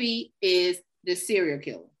Debbie is the serial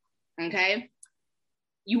killer. Okay?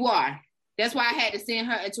 You are. That's why I had to send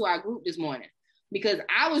her into our group this morning. Because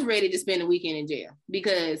I was ready to spend the weekend in jail.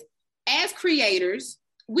 Because as creators,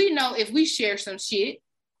 we know if we share some shit,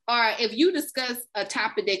 or if you discuss a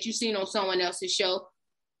topic that you've seen on someone else's show,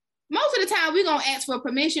 most of the time we're going to ask for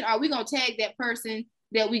permission, or we're going to tag that person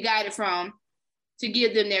that we got it from to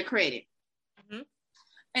give them their credit. Mm-hmm.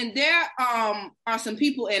 And there are some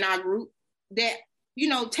people in our group that, you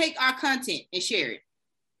know, take our content and share it.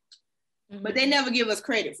 Mm-hmm. But they never give us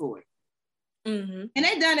credit for it. Mm-hmm. And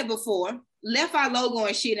they've done it before, left our logo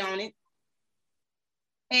and shit on it.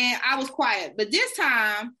 And I was quiet. But this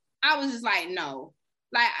time, I was just like, no.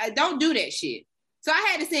 Like, I don't do that shit. So I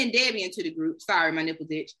had to send Debbie into the group. Sorry, my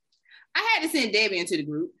nipples itch. I had to send Debbie into the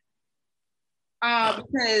group.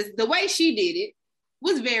 Because the way she did it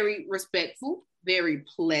was very respectful, very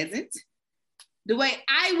pleasant. The way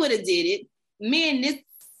I would have did it, me and this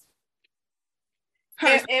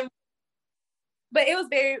person. But it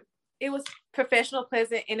was professional,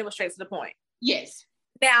 pleasant, and it was straight to the point. Yes.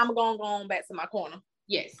 Now I'm going to go on back to my corner.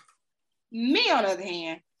 Yes. Me, on the other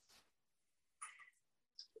hand,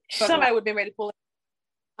 somebody would have been ready to pull it.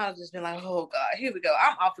 I was just been like, oh God, here we go.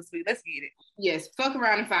 I'm off the speed. Let's get it. Yes, fuck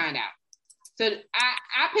around and find out. So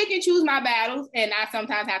I pick and choose my battles, and I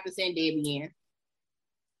sometimes have to send Debbie in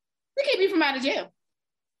to keep me from out of jail.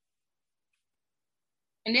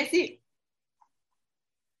 And that's it.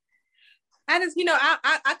 I just,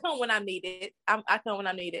 I come when I'm needed. I come when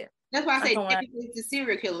I'm needed. That's why I say typically it's a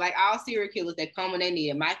serial killer. Like all serial killers that come when they need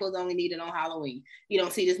it. Michael's only needed on Halloween. You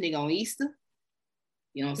don't see this nigga on Easter.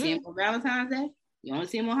 You don't see him on Valentine's Day. You only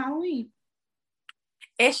see him on Halloween.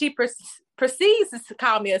 And she proceeds to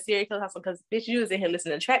call me a serial killer because bitch, you was in here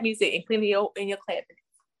listening to trap music and cleaning in your closet.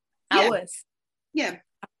 Yeah. I was. Yeah.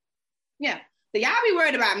 So y'all be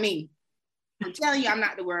worried about me. I'm telling you, I'm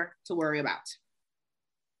not to worry about.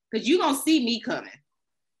 Because you're going to see me coming.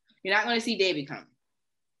 You're not going to see Debbie coming.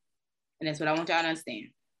 And that's what I want y'all to understand.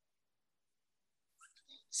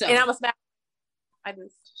 So, and I'm a smile.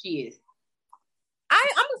 She is. I'm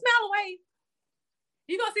a smile away.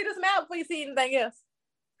 You're going to see the smile before you see anything else.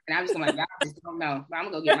 And I'm just going to y'all just don't know. But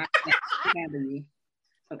I'm going to go get my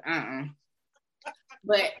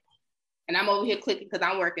But, and I'm over here clicking because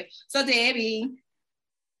I'm working. So, Debbie,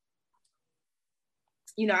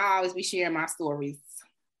 I always be sharing my stories.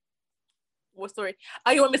 What story?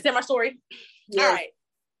 Oh, you want me to share my story? Yeah. All right.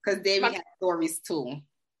 Because Debbie has stories too.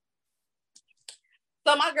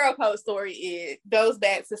 So my girl code story goes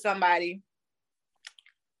back to somebody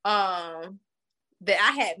that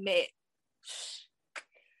I had met.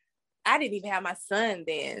 I didn't even have my son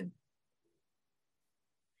then.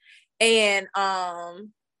 And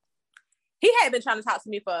he had been trying to talk to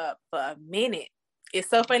me for a minute. It's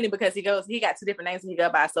so funny because he got two different names he go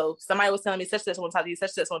by. So somebody was telling me such want to talk to you,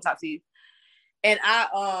 such want to talk to you. And I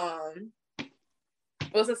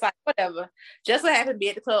was just like, whatever. Just so happened to be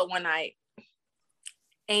at the club one night.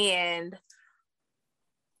 And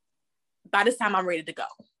by this time I'm ready to go.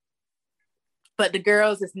 But the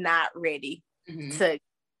girls is not ready to.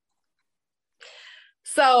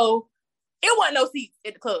 So it wasn't no seats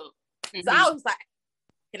at the club. So I was like,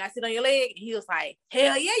 can I sit on your leg? And he was like,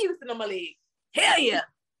 hell yeah, you sit on my leg. Hell yeah.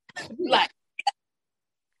 Like,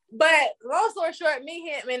 but long story short, me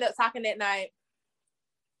and him ended up talking that night.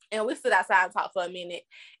 And we stood outside and talked for a minute.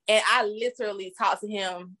 And I literally talked to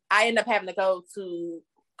him. I ended up having to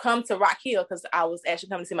come to Rock Hill because I was actually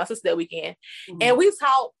coming to see my sister that weekend. And we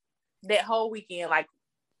talked that whole weekend like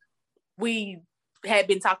we had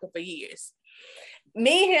been talking for years.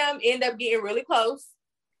 Me and him ended up getting really close.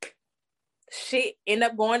 Shit ended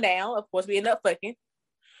up going down. Of course, we ended up fucking.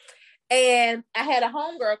 And I had a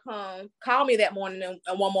homegirl call me that morning,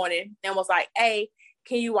 one morning, and was like, hey,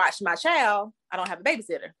 can you watch my child? I don't have a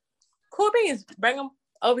babysitter. Cool beans. Bring them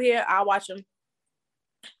over here. I'll watch them.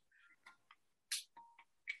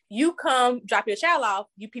 You come drop your child off.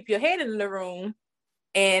 You peep your head in the room,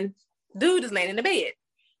 and dude is laying in the bed.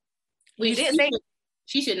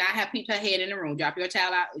 She should not have peeped her head in the room. Drop your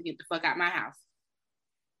child out and get the fuck out my house.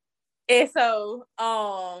 And so,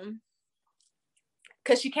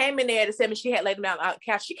 because she came in there to tell me she had laid him down on the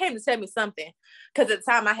couch. She came to tell me something because at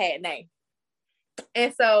the time I had a name.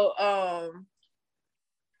 And so,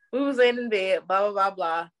 we was laying in bed, blah, blah, blah,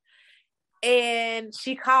 blah. And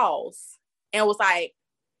she calls and was like,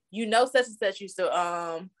 such and such used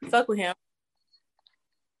to fuck with him.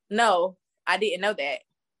 No, I didn't know that.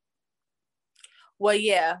 Well,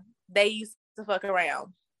 yeah, they used to fuck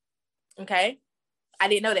around. Okay? I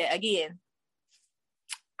didn't know that. Again,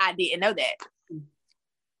 I didn't know that.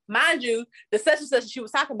 Mind you, the such and such she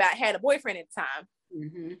was talking about had a boyfriend at the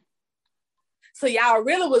time. So y'all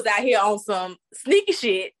really was out here on some sneaky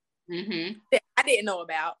shit that I didn't know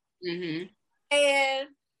about. And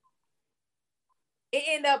it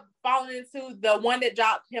ended up falling into the one that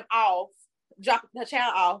dropped her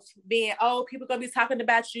child off, being, oh, people gonna be talking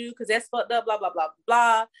about you because that's fucked up, blah, blah, blah,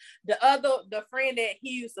 blah. The friend that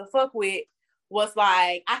he used to fuck with was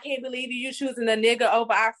like, I can't believe you choosing a nigga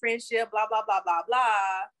over our friendship, blah, blah, blah, blah,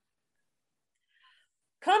 blah.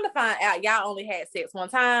 Come to find out, y'all only had sex one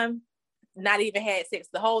time, not even had sex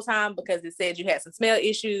the whole time because it said you had some smell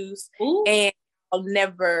issues. Ooh. And I'll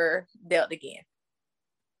never dealt again.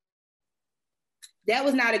 That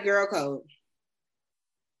was not a girl code.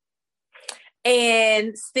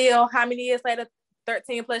 And still, how many years later,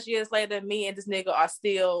 13 plus years later, me and this nigga are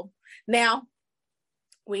still, now,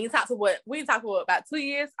 we didn't talk for about 2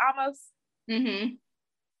 years almost. Me and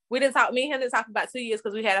him didn't talk for about 2 years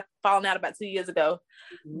because we had a falling out about 2 years ago.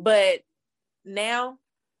 But now,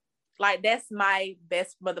 like, that's my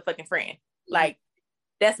best motherfucking friend. Like,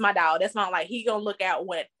 that's my dog. That's my, like, he gonna look out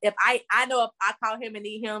when, if I know if I call him and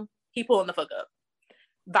need him, he pulling the fuck up.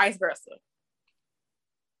 Vice versa.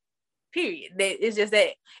 Period. It's just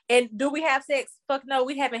that. And do we have sex? Fuck no,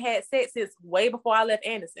 we haven't had sex since way before I left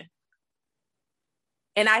Anderson.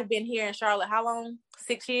 And I've been here in Charlotte, how long?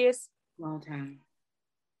 6 years? Long time.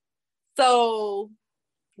 So,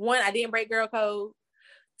 1, I didn't break girl code.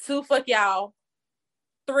 2, fuck y'all.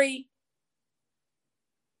 3,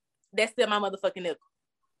 that's still my motherfucking nickel.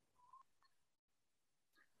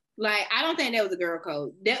 Like, I don't think that was a girl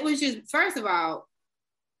code. That was just, first of all,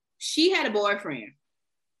 she had a boyfriend.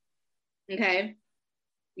 Okay?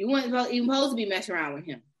 You weren't even supposed to be messing around with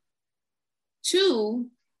him. 2,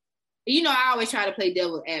 you know, I always try to play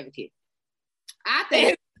devil's advocate. I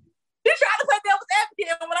think she tried to play devil's advocate,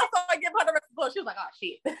 and when I saw her give her the rest of the book, she was like, oh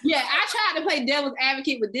shit. Yeah, I tried to play devil's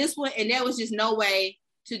advocate with this one, and there was just no way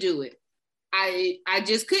to do it. I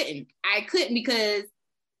just couldn't. I couldn't because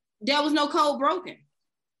there was no code broken.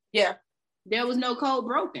 Yeah. There was no code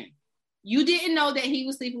broken. You didn't know that he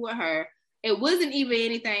was sleeping with her. It wasn't even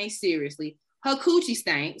anything seriously. Her coochie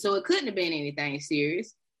stank, so it couldn't have been anything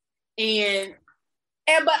serious. But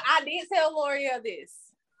I did tell Loria this.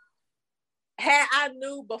 Had I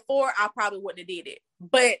knew before, I probably wouldn't have did it.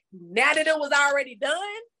 But now that it was already done,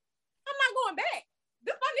 I'm not going back.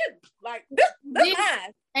 This my nigga. Like, this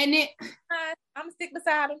mine. And then I'm gonna stick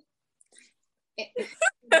beside him.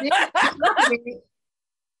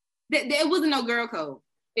 It wasn't no girl code.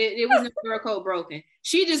 It wasn't no girl code broken.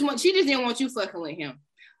 She just didn't want you fucking with him.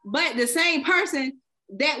 But the same person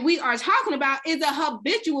that we are talking about is a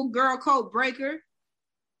habitual girl code breaker.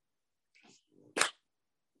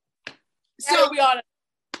 So we ought to.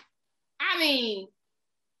 I mean,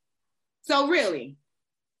 so really,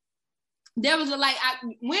 there was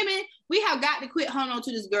women. We have got to quit holding on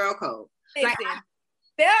to this girl code. Listen,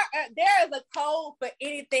 there is a code for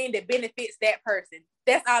anything that benefits that person.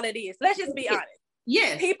 That's all it is. Let's just be honest.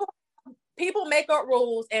 Yes. People make up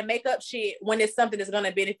rules and make up shit when it's something that's going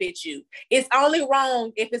to benefit you. It's only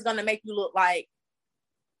wrong if it's going to make you look like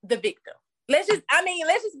the victim. Let's just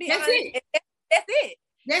be honest. That's it.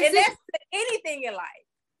 That's anything in life.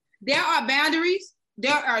 There are boundaries.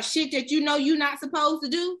 There are shit that you know you're not supposed to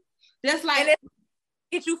do. That's like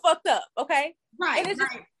get you fucked up, okay? Right. And it's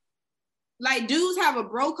like dudes have a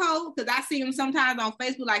bro code because I see them sometimes on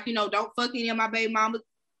Facebook, like, you know, don't fuck any of my baby mamas.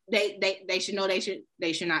 They should know they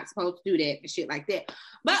should not supposed to do that and shit like that.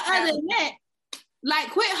 But other than that,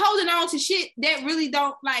 like, quit holding on to shit that really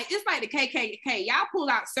don't, like, it's like the KKK. Y'all pull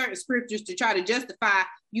out certain scriptures to try to justify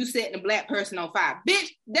you setting a black person on fire. Bitch,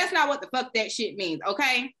 that's not what the fuck that shit means,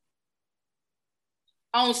 okay?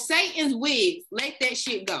 On Satan's wigs, let that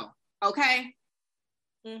shit go, okay?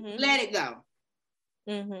 Mm-hmm. Let it go.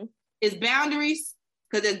 Mm-hmm. It's boundaries,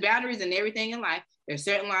 because there's boundaries in everything in life. There's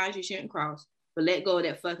certain lines you shouldn't cross, but let go of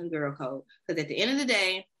that fucking girl code. Because at the end of the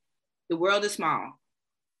day, the world is small.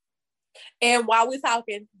 And while we're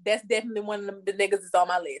talking, that's definitely one of the niggas that's on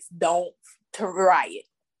my list. Don't riot.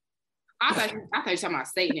 I thought you were talking about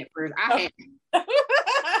Satan at first. I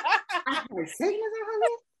heard Satan is on her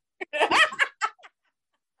list.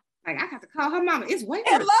 Like, I got to call her mama. It's way.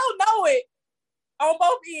 And Lo know it on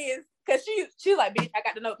both ends. Cause she's like, bitch, I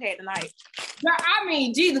got the notepad tonight. No, I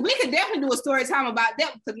mean, Jesus, we could definitely do a story time about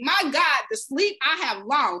that. Because my God, the sleep I have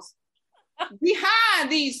lost behind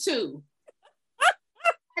these two.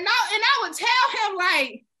 And I would tell him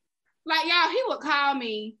like y'all, he would call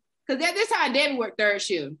me, because at this time Debbie worked third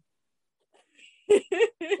shift.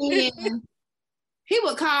 And he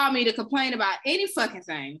would call me to complain about any fucking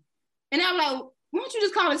thing. And I'm like, why don't you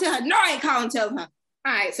just call and tell her? No, I ain't calling and telling her.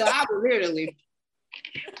 All right, so I would literally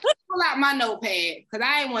pull out my notepad, because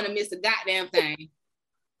I ain't want to miss a goddamn thing.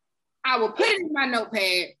 I would put it in my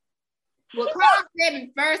notepad, would call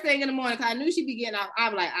Debbie first thing in the morning, because I knew she'd be getting off.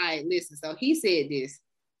 I'd be like, all right, listen, so he said this.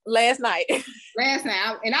 Last night,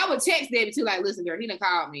 and I would text Debbie too, like, listen, girl, he done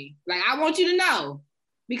called me. Like, I want you to know,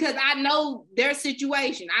 because I know their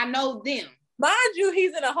situation. I know them. Mind you,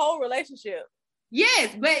 he's in a whole relationship.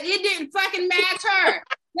 Yes, but it didn't fucking matter.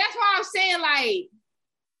 That's why I'm saying, like,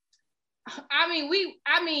 I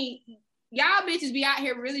mean, y'all bitches be out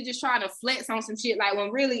here really just trying to flex on some shit, like,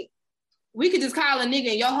 when really we could just call a nigga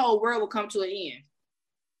and your whole world will come to an end.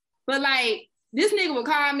 But like, this nigga would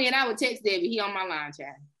call me and I would text Debbie. He on my line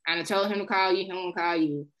chat. I told him to call you. He won't call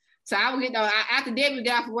you. So I would get after Debbie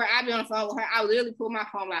got off of work, I'd be on the phone with her. I would literally pull my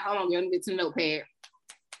phone, like, hold on, girl, let me get to the notepad.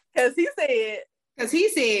 Because he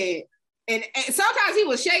said, and sometimes he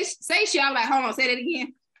would say shit. I'm like, hold on, say that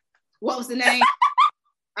again. What was the name?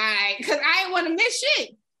 All right, because I ain't want to miss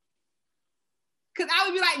shit. Because I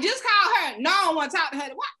would be like, just call her. No, I don't want to talk to her.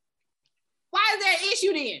 Why is there an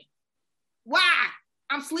issue then? Why?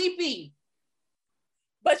 I'm sleepy.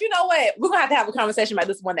 But you know what? We're going to have a conversation about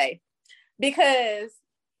this one day. Because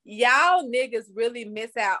y'all niggas really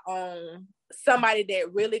miss out on somebody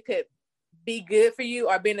that really could be good for you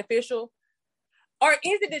or beneficial. Or is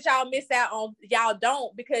it that y'all miss out on, y'all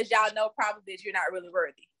don't, because y'all know probably that you're not really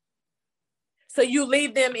worthy? So you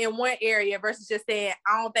leave them in one area versus just saying,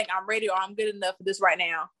 I don't think I'm ready or I'm good enough for this right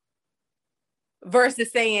now.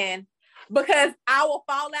 versus saying, because our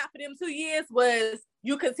fallout for them 2 years was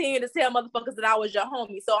you continue to tell motherfuckers that I was your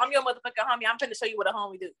homie. So I'm your motherfucking homie. I'm finna show you what a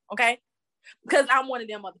homie do, okay? Because I'm one of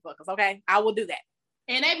them motherfuckers, okay? I will do that.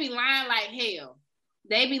 And they be lying like hell.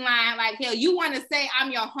 They be lying like hell. You want to say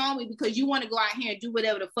I'm your homie because you want to go out here and do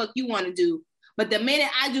whatever the fuck you want to do. But the minute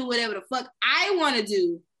I do whatever the fuck I want to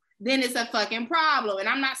do, then it's a fucking problem. And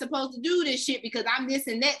I'm not supposed to do this shit because I'm this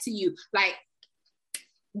and that to you. Like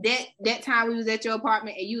that time we was at your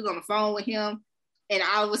apartment and you was on the phone with him, and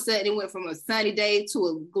all of a sudden it went from a sunny day to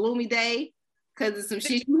a gloomy day because of some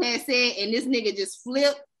shit you had said, and this nigga just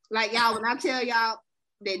flipped. Like, y'all, when I tell y'all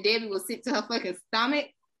that Debbie was sick to her fucking stomach,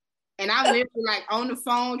 and I literally like on the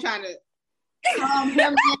phone trying to calm him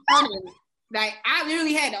down, and like I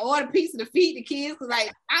literally had to order pizza to feed the kids because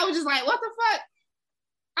like I was just like, what the fuck?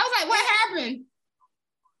 I was like, what happened?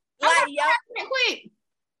 Like, yo, happened quick.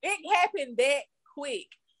 It happened that quick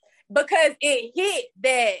because it hit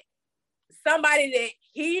that somebody that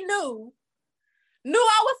he knew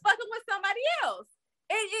I was fucking with somebody else.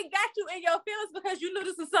 And it got you in your feelings because you knew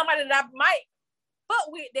this was somebody that I might fuck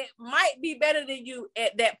with that might be better than you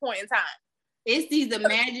at that point in time. It's these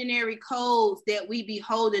imaginary codes that we be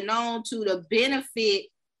holding on to benefit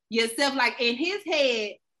yourself. Like in his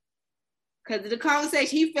head, because of the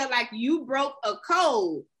conversation, he felt like you broke a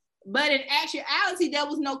code. But in actuality, there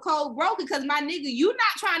was no code broken because my nigga, you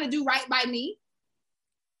not trying to do right by me.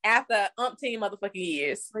 After umpteen motherfucking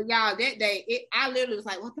years. But y'all, that day, I literally was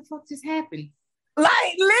like, what the fuck just happened?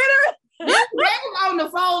 Like, literally. They was on the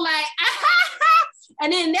phone like,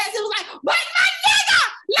 and then Nancy was like, but my nigga,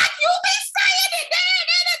 like you be saying it.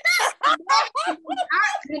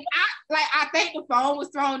 I think the phone was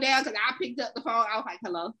thrown down because I picked up the phone. I was like,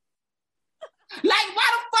 hello. Like, why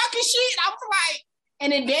the fuck is she? I was like,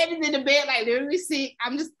 and then Debbie's in the bed, like literally sick.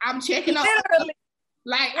 I'm checking up.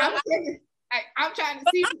 Like, I'm trying to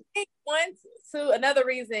see. Another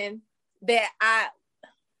reason that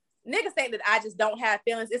niggas think that I just don't have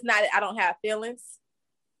feelings. It's not that I don't have feelings.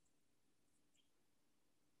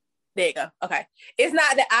 There you go. Okay. It's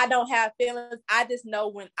not that I don't have feelings. I just know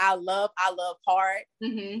when I love hard.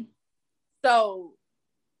 Mm-hmm. So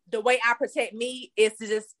the way I protect me is to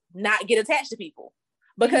just not get attached to people.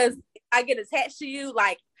 Because if I get attached to you,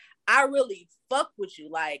 like, I really fuck with you.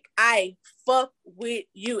 Like, I fuck with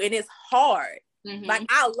you and it's hard. Mm-hmm. Like,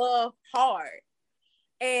 I love hard.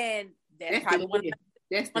 And that's probably one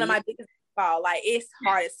of my biggest fall. Like, it's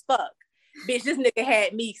hard as fuck. Bitch, this nigga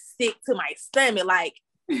had me sick to my stomach. Like,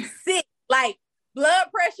 sick. Like, blood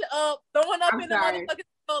pressure up, throwing up in the motherfucking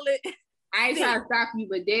toilet. I ain't trying to stop you,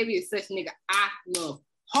 but Debbie is such a nigga I love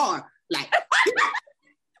hard. Like,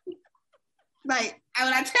 like,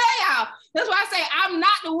 when I tell y'all, that's why I say I'm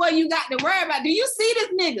not the one you got to worry about. Do you see this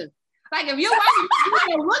nigga? Like, if you're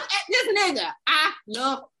watching, look at this nigga. I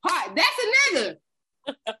love hard. That's a nigga.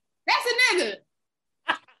 That's a nigga.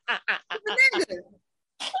 That's a nigga.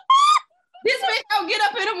 This bitch don't get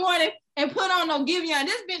up in the morning and put on no Giveon.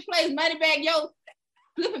 This bitch plays Moneybagg Yo,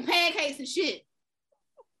 flipping pancakes and shit.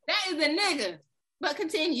 That is a nigga. But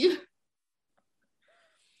continue. So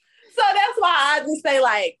that's why I just say,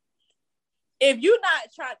 like, if you're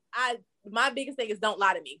not trying, my biggest thing is don't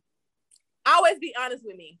lie to me. Always be honest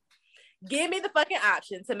with me. Give me the fucking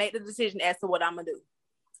option to make the decision as to what I'm gonna do.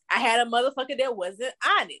 I had a motherfucker that wasn't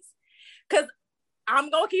honest. Cause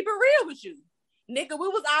I'm gonna keep it real with you. Nigga, we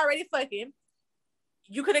was already fucking.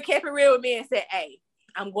 You could have kept it real with me and said, hey,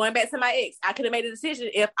 I'm going back to my ex. I could have made a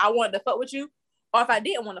decision if I wanted to fuck with you or if I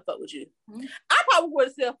didn't want to fuck with you. Mm-hmm. I probably would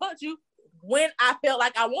have still fucked you when I felt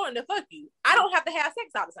like I wanted to fuck you. I don't have to have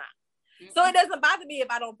sex all the time. Mm-hmm. So it doesn't bother me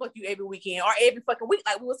if I don't fuck you every weekend or every fucking week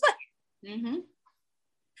like we was fucking. Mm-hmm.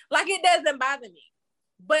 Like, it doesn't bother me.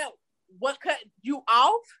 But what cut you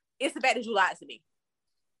off is the fact that you lied to me.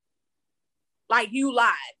 Like, you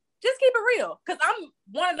lied. Just keep it real. Because I'm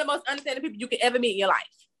one of the most understanding people you can ever meet in your life.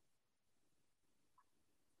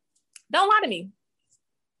 Don't lie to me.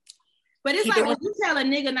 But it's like when you tell a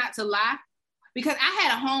nigga not to lie, because I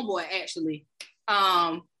had a homeboy actually.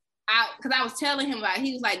 Because I was telling him about,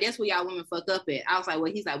 he was like, that's where y'all women fuck up at. I was like,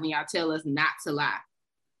 well, he's like, when y'all tell us not to lie.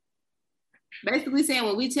 Basically saying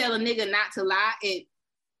when we tell a nigga not to lie, it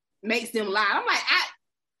makes them lie. I'm like,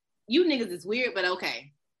 you niggas is weird, but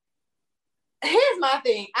okay. Here's my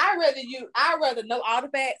thing. I'd rather know all the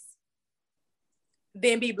facts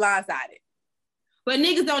than be blindsided. But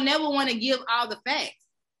niggas don't never want to give all the facts.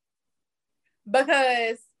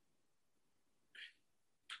 Because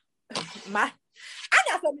I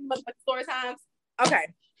got so many motherfucking story times.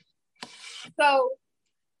 Okay. So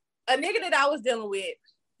a nigga that I was dealing with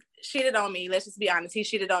cheated on me. Let's just be honest. He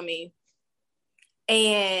cheated on me.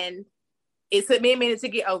 And It took me a minute to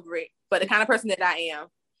get over it, but the kind of person that I am,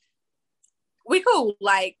 we cool.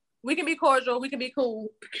 Like, we can be cordial. We can be cool.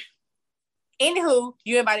 Anywho,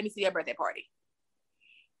 you invited me to your birthday party.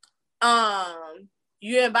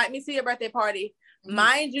 You invite me to your birthday party. Mm-hmm.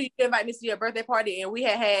 Mind you, you invite me to your birthday party, and we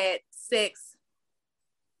had sex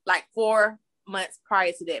like 4 months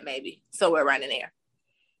prior to that, maybe. So we're running there.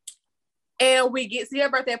 And we get to your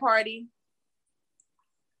birthday party,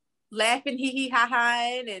 laughing, hee ha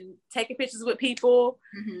ha, and taking pictures with people.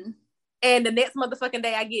 Mm-hmm. And the next motherfucking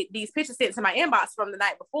day, I get these pictures sent to my inbox from the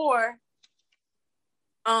night before,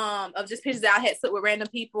 of just pictures that I had took with random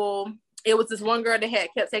people. It was this one girl that had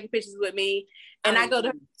kept taking pictures with me, and I go to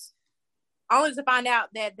her only to find out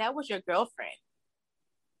that that was your girlfriend.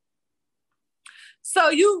 So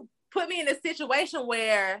you put me in a situation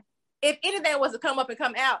where if anything was to come up and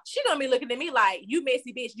come out, she gonna be looking at me like, you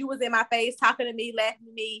messy bitch, you was in my face, talking to me, laughing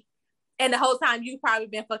at me, and the whole time you probably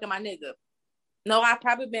been fucking my nigga. No, I've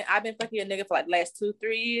been fucking your nigga for like the last 2-3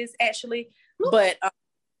 years, actually. But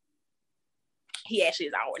he actually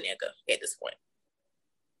is our nigga at this point.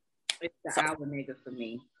 It's our nigga for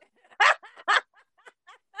me.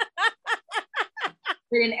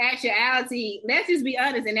 But in actuality, let's just be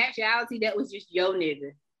honest, in actuality, that was just your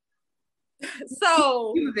nigga.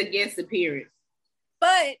 So he was against appearance.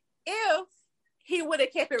 But if he would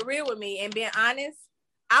have kept it real with me and been honest,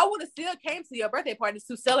 I would have still came to your birthday party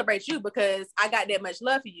to celebrate you because I got that much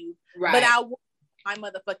love for you. Right. But I want my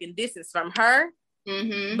motherfucking distance from her.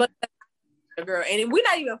 Mm-hmm. But the girl, and we're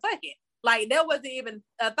not even fucking. Like, that wasn't even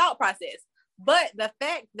a thought process. But the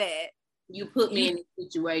fact that you put me in a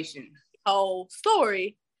situation, whole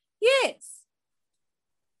story, yes.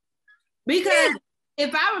 Because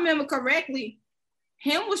if I remember correctly,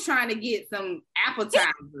 him was trying to get some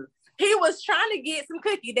appetizers. He was trying to get some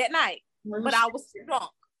cookie that night, but I was drunk.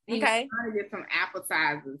 Okay, trying to get some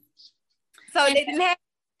appetizers. So they didn't have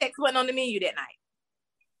sex wasn't on the menu that night.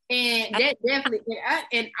 And that definitely,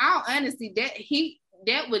 in all honesty,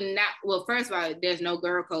 that would not. Well, first of all, there's no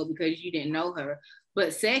girl code because you didn't know her.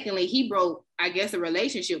 But secondly, he broke, I guess, a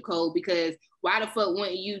relationship code because why the fuck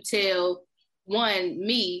wouldn't you tell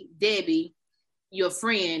me, Debbie, your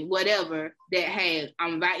friend, whatever, that hey,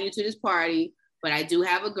 I'm inviting you to this party, but I do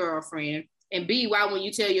have a girlfriend. And B, why wouldn't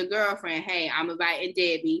you tell your girlfriend, hey, I'm inviting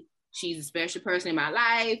Debbie. She's a special person in my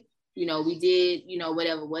life. You know, we did,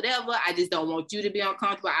 whatever. I just don't want you to be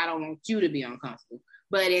uncomfortable. I don't want you to be uncomfortable.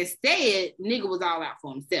 But instead, nigga was all out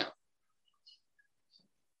for himself.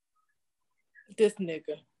 This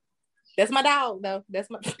nigga. That's my dog, though. That's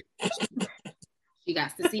my... She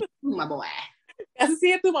got to see it through, my boy. Got to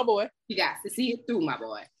see it through, my boy. She got to see it through, my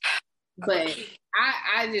boy. But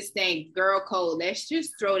I just think girl code, let's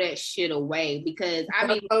just throw that shit away because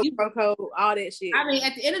girl code, all that shit. I mean,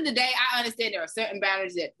 at the end of the day, I understand there are certain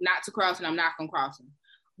boundaries that not to cross and I'm not gonna cross them.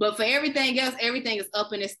 But for everything else, everything is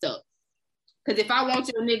up and it's stuck. Because if I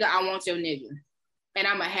want your nigga, I want your nigga. And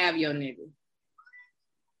I'm gonna have your nigga.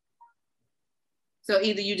 So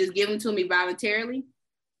either you just give him to me voluntarily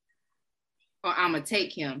or I'm gonna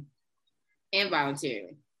take him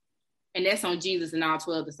involuntarily. And that's on Jesus and all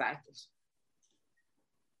 12 disciples.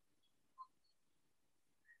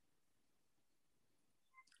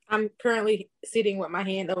 I'm currently sitting with my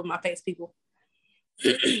hand over my face, people.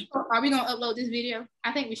 Are we going to upload this video?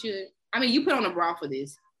 I think we should. I mean, you put on a bra for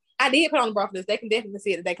this. I did put on a bra for this. They can definitely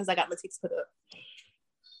see it today because I got my tits put up.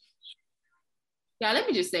 Y'all, let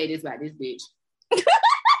me just say this about this bitch.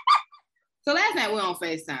 So last night we were on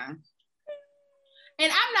FaceTime.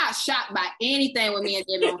 And I'm not shocked by anything with me and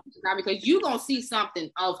Debbie on FaceTime because you're going to see something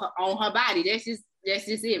of her on her body. That's just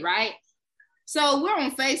it, right? So we're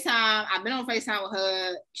on FaceTime. I've been on FaceTime with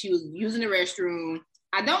her. She was using the restroom.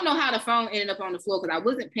 I don't know how the phone ended up on the floor because I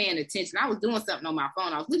wasn't paying attention. I was doing something on my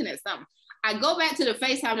phone. I was looking at something. I go back to the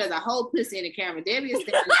FaceTime. There's a whole pussy in the camera. Debbie is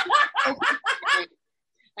standing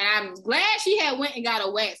and I'm glad she had went and got a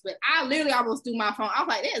wax, but I literally almost threw my phone. I was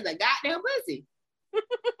like, there's a goddamn pussy.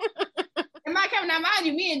 And my camera, now mind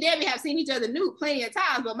you, me and Debbie have seen each other nude plenty of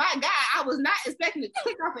times, but my God, I was not expecting to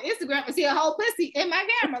click off of Instagram and see a whole pussy in my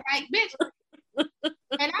camera. Like, bitch.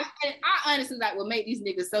 And I honestly like will make these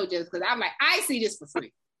niggas so jealous because I'm like, I see this for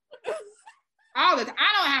free. All the time.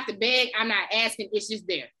 I don't have to beg. I'm not asking. It's just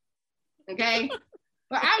there. Okay?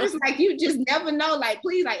 But I was like, you just never know. Like,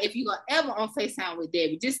 please, like, if you're gonna ever on FaceTime with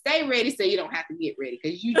Debbie, just stay ready so you don't have to get ready.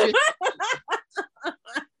 Because you just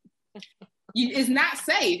it's not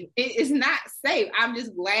safe. It's not safe. I'm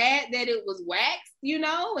just glad that it was waxed,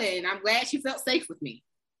 and I'm glad she felt safe with me.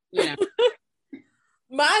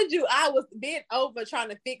 Mind you, I was bent over trying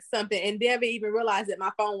to fix something and never even realized that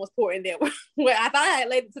my phone was pointing that way. Well, I thought I had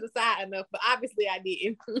laid it to the side enough, but obviously I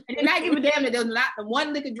didn't. And then I give a damn that there was not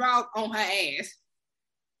one lick of draw on her ass.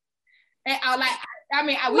 And I like, I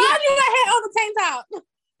mean, Mind you, I had on the tank top.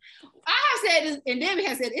 I have said this, and Debbie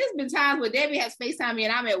has said, it's been times where Debbie has FaceTime me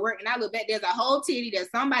and I'm at work and I look back, there's a whole titty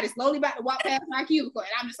that somebody slowly about to walk past my cubicle. And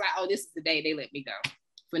I'm just like, oh, this is the day they let me go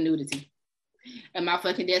for nudity. And my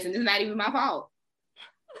fucking desk, and it's not even my fault.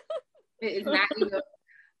 It's not even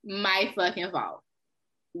my fucking fault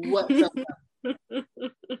whatsoever.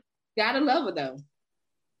 Gotta love her though.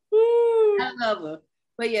 Gotta love her.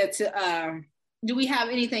 But yeah, do we have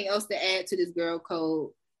anything else to add to this girl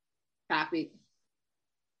code topic?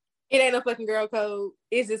 It ain't no fucking girl code.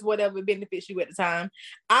 It's just whatever benefits you at the time.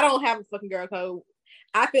 I don't have a fucking girl code.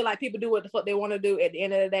 I feel like people do what the fuck they want to do at the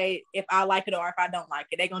end of the day. If I like it or if I don't like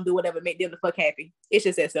it, they're gonna do whatever make them the fuck happy. It's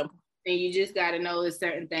just that simple. And you just gotta know there's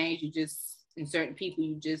certain things and certain people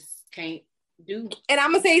you just can't do. And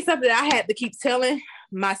I'm gonna say something that I had to keep telling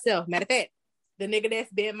myself. Matter of fact, the nigga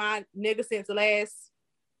that's been my nigga since the last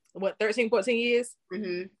 13, 14 years,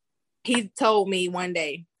 he told me one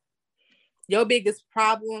day, your biggest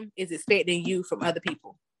problem is expecting you from other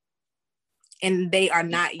people. And they are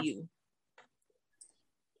not you.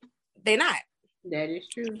 They're not. That is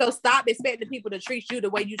true. So stop expecting people to treat you the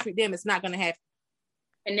way you treat them. It's not going to happen.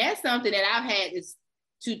 And that's something that I've had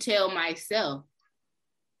to tell myself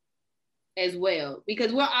as well,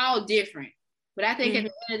 because we're all different. But I think at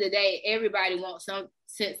the end of the day, everybody wants some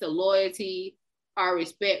sense of loyalty or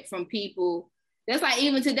respect from people. That's like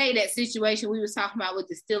even today, that situation we was talking about with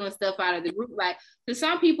the stealing stuff out of the group. Like, to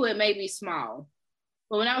some people, it may be small.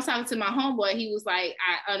 But when I was talking to my homeboy, he was like,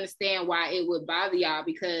 I understand why it would bother y'all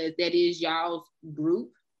because that is y'all's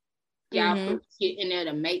group. Y'all put shit in there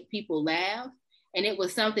to make people laugh. And it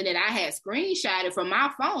was something that I had screenshotted from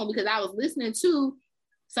my phone because I was listening to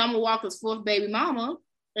Summer Walker's fourth baby mama.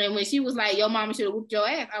 And when she was like, your mama should have whooped your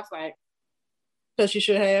ass, I was like, so she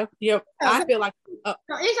should have. Yep. I feel like,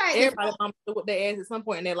 it's like everybody mama should whoop their ass at some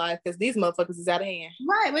point in their life because these motherfuckers is out of hand.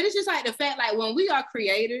 Right. But it's just like the fact, like when we are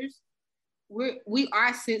creators, we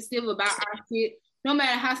are sensitive about our shit, no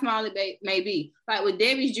matter how small it may be. Like with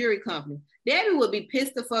Debbie's Jewelry Company, Debbie would be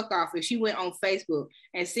pissed the fuck off if she went on Facebook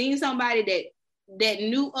and seen somebody that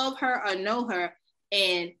knew of her or know her,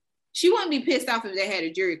 and she wouldn't be pissed off if they had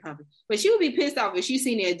a jewelry company, but she would be pissed off if she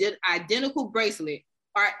seen the identical bracelet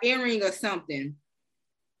or earring or something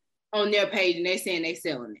on their page and they saying they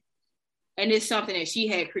selling it, and it's something that she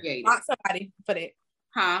had created. Block somebody for that.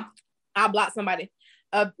 Huh? I blocked somebody.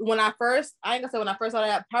 When I first started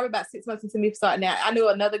out, probably about 6 months into me starting out, I knew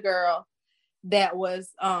another girl that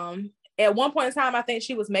was at one point in time, I think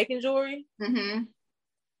she was making jewelry.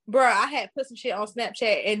 Bro, I had put some shit on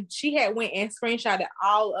Snapchat and she had went and screenshotted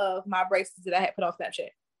all of my bracelets that I had put on Snapchat.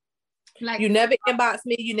 Like, you never inboxed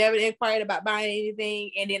me, you never inquired about buying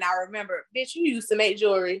anything, and then I remember, bitch, you used to make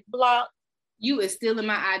jewelry. Block. You is stealing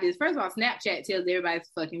my ideas. First of all, Snapchat tells everybody's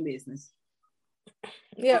fucking business.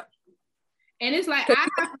 Yep. And it's like I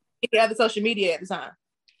have any other social media at the time.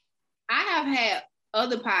 I have had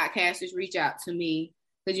other podcasters reach out to me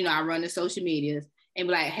because I run the social medias and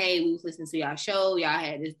be like, "Hey, we was listening to y'all show. Y'all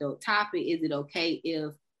had this dope topic. Is it okay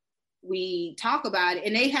if we talk about it?"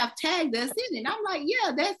 And they have tagged us in it. And I'm like,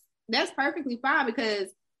 "Yeah, that's perfectly fine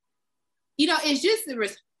because it's just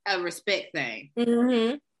a respect thing."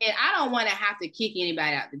 Mm-hmm. And I don't want to have to kick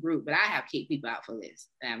anybody out the group, but I have kicked people out for this.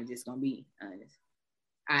 And I'm just gonna be honest.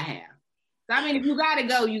 I have. I mean, if you gotta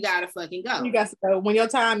go, you gotta fucking go. You got to go. When your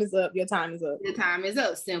time is up, your time is up. Your time is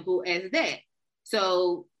up. Simple as that.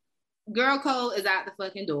 So, girl code is out the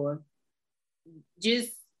fucking door.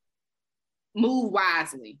 Just move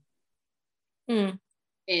wisely. And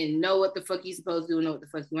know what the fuck you supposed to do and know what the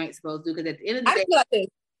fuck you ain't supposed to do. Because at the end of the day, feel like this.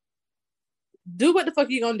 Do what the fuck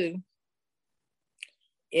you gonna do.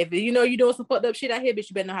 If you know you're doing some fucked up shit out here, bitch,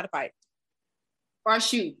 you better know how to fight. Or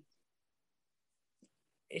shoot.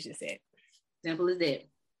 It's just that. Simple as that.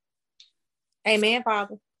 Amen,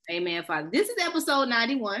 Father. Amen, Father. This is episode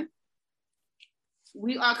 91.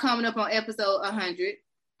 We are coming up on episode 100.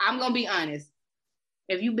 I'm going to be honest.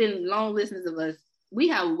 If you've been long listeners of us, we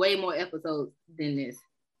have way more episodes than this.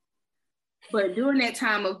 But during that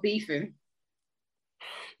time of beefing,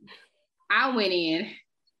 I went in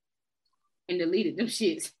and deleted them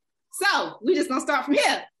shits. So, we just going to start from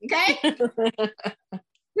here, okay?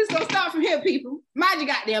 Just gonna start from here, people. Mind your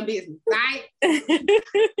goddamn business, right?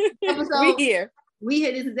 We here.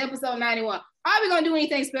 This is episode 91. Are we gonna do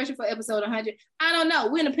anything special for episode 100? I don't know.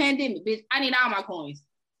 We're in a pandemic, bitch. I need all my coins.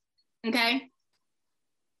 Okay.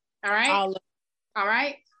 All right. All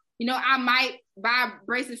right. I might buy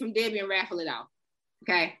bracelets from Debbie and raffle it off.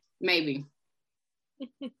 Okay, maybe.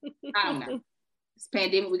 I don't know. It's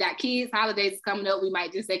pandemic. We got kids. Holidays is coming up. We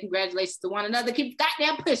might just say congratulations to one another. Keep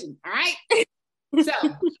goddamn pushing. All right. So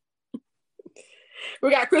we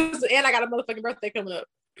got Christmas, and I got a motherfucking birthday coming up.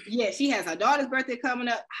 Yeah, she has her daughter's birthday coming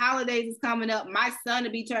up. Holidays is coming up. My son to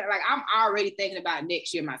be turning, like, I'm already thinking about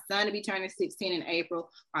next year. My son to be turning 16 in April.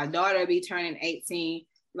 My daughter to be turning 18.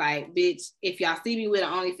 Like, bitch, if y'all see me with an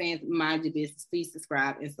OnlyFans, mind your business. Please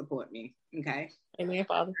subscribe and support me. Okay. Amen,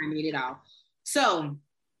 Father. I need it all. So,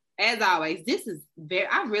 as always,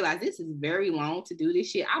 I realize this is very long to do this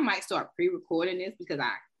shit. I might start pre-recording this because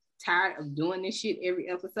I'm tired of doing this shit every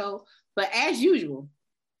episode. But as usual,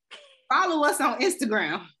 follow us on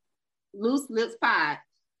Instagram, Loose Lips Pod.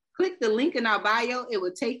 Click the link in our bio. It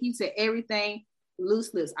will take you to everything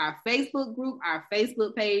Loose Lips. Our Facebook group, our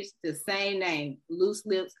Facebook page, the same name, Loose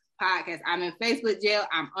Lips Podcast. I'm in Facebook jail.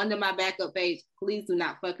 I'm under my backup page. Please do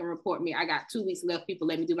not fucking report me. I got 2 weeks left. People,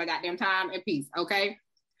 let me do my goddamn time and peace, okay?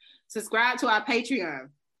 Subscribe to our Patreon,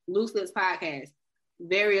 Loose Lips Podcast.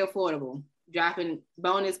 Very affordable. Dropping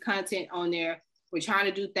bonus content on there. We're trying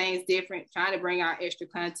to do things different, trying to bring out extra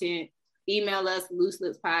content. Email us,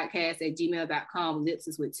 looselipspodcast@gmail.com. Lips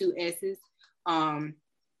is with 2 S's.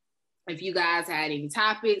 If you guys had any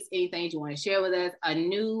topics, anything you want to share with us, a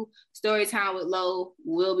new story time with Lo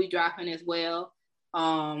will be dropping as well.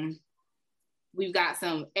 We've got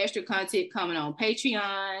some extra content coming on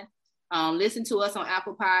Patreon. Listen to us on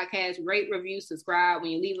Apple Podcasts, rate, review, subscribe.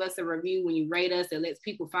 When you leave us a review, when you rate us, it lets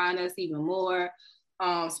people find us even more.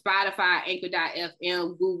 Spotify,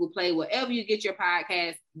 Anchor.fm, Google Play, wherever you get your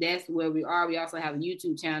podcast, that's where we are. We also have a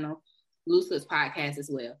YouTube channel, Loose Lips Podcast as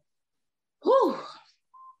well. Whew.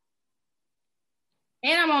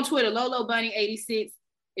 And I'm on Twitter, LoloBunny86.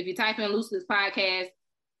 If you type in Loose Lips Podcast,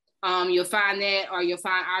 you'll find that, or you'll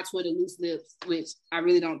find our Twitter, Loose Lips, which I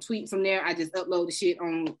really don't tweet from there. I just upload the shit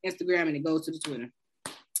on Instagram and it goes to the Twitter.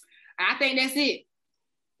 I think that's it.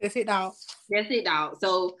 That's it, dog. That's it, dog.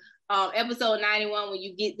 So episode 91, when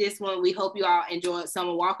you get this one, we hope you all enjoyed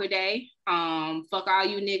Summer Walker Day. Fuck all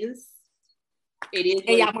you niggas. It is.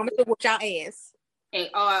 And y'all mama to whoop y'all ass. And,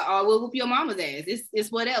 or we'll whoop your mama's ass. It's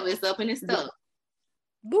whatever. It's up and it's stuck.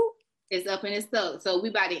 Boop. It's up and it's stuck. So we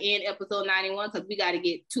about to end episode 91 because we got to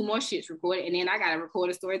get 2 more shits recorded, and then I got to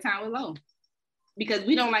record a story time with Lo because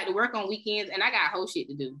we don't like to work on weekends, and I got whole shit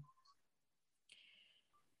to do.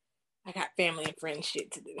 I got family and friends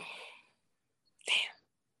shit to do. Damn.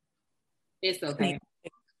 It's okay.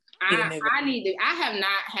 I have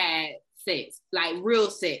not had sex, like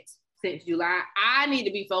real sex, since July. I need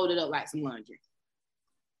to be folded up like some laundry.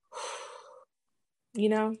 You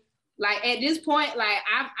know? Like at this point, like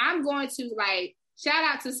I'm going to like shout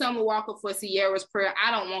out to Summer Walker for Sierra's prayer. I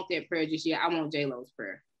don't want that prayer just yet. I want J-Lo's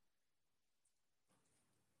prayer.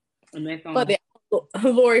 But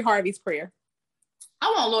Lori Harvey's prayer.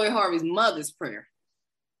 I want Lori Harvey's mother's prayer.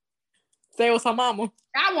 Say it was her mama.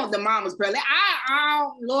 I want the mama's prayer. Like,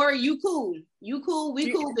 Lori, you cool. You cool.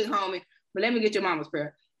 We cool, big homie. But let me get your mama's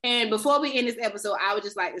prayer. And before we end this episode, I would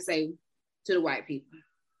just like to say to the white people,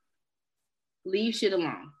 leave shit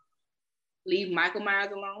alone. Leave Michael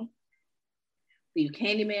Myers alone. Leave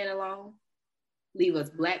Candyman alone. Leave us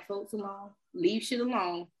black folks alone. Leave shit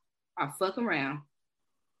alone or fuck around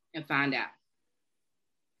and find out.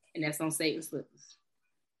 And that's on Satan's Slippers.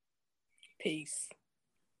 Peace.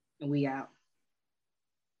 And we out.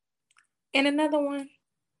 And another one.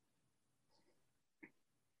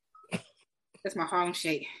 That's my Harlem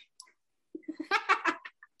Shake.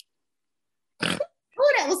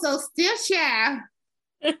 Oh, that was so still, child.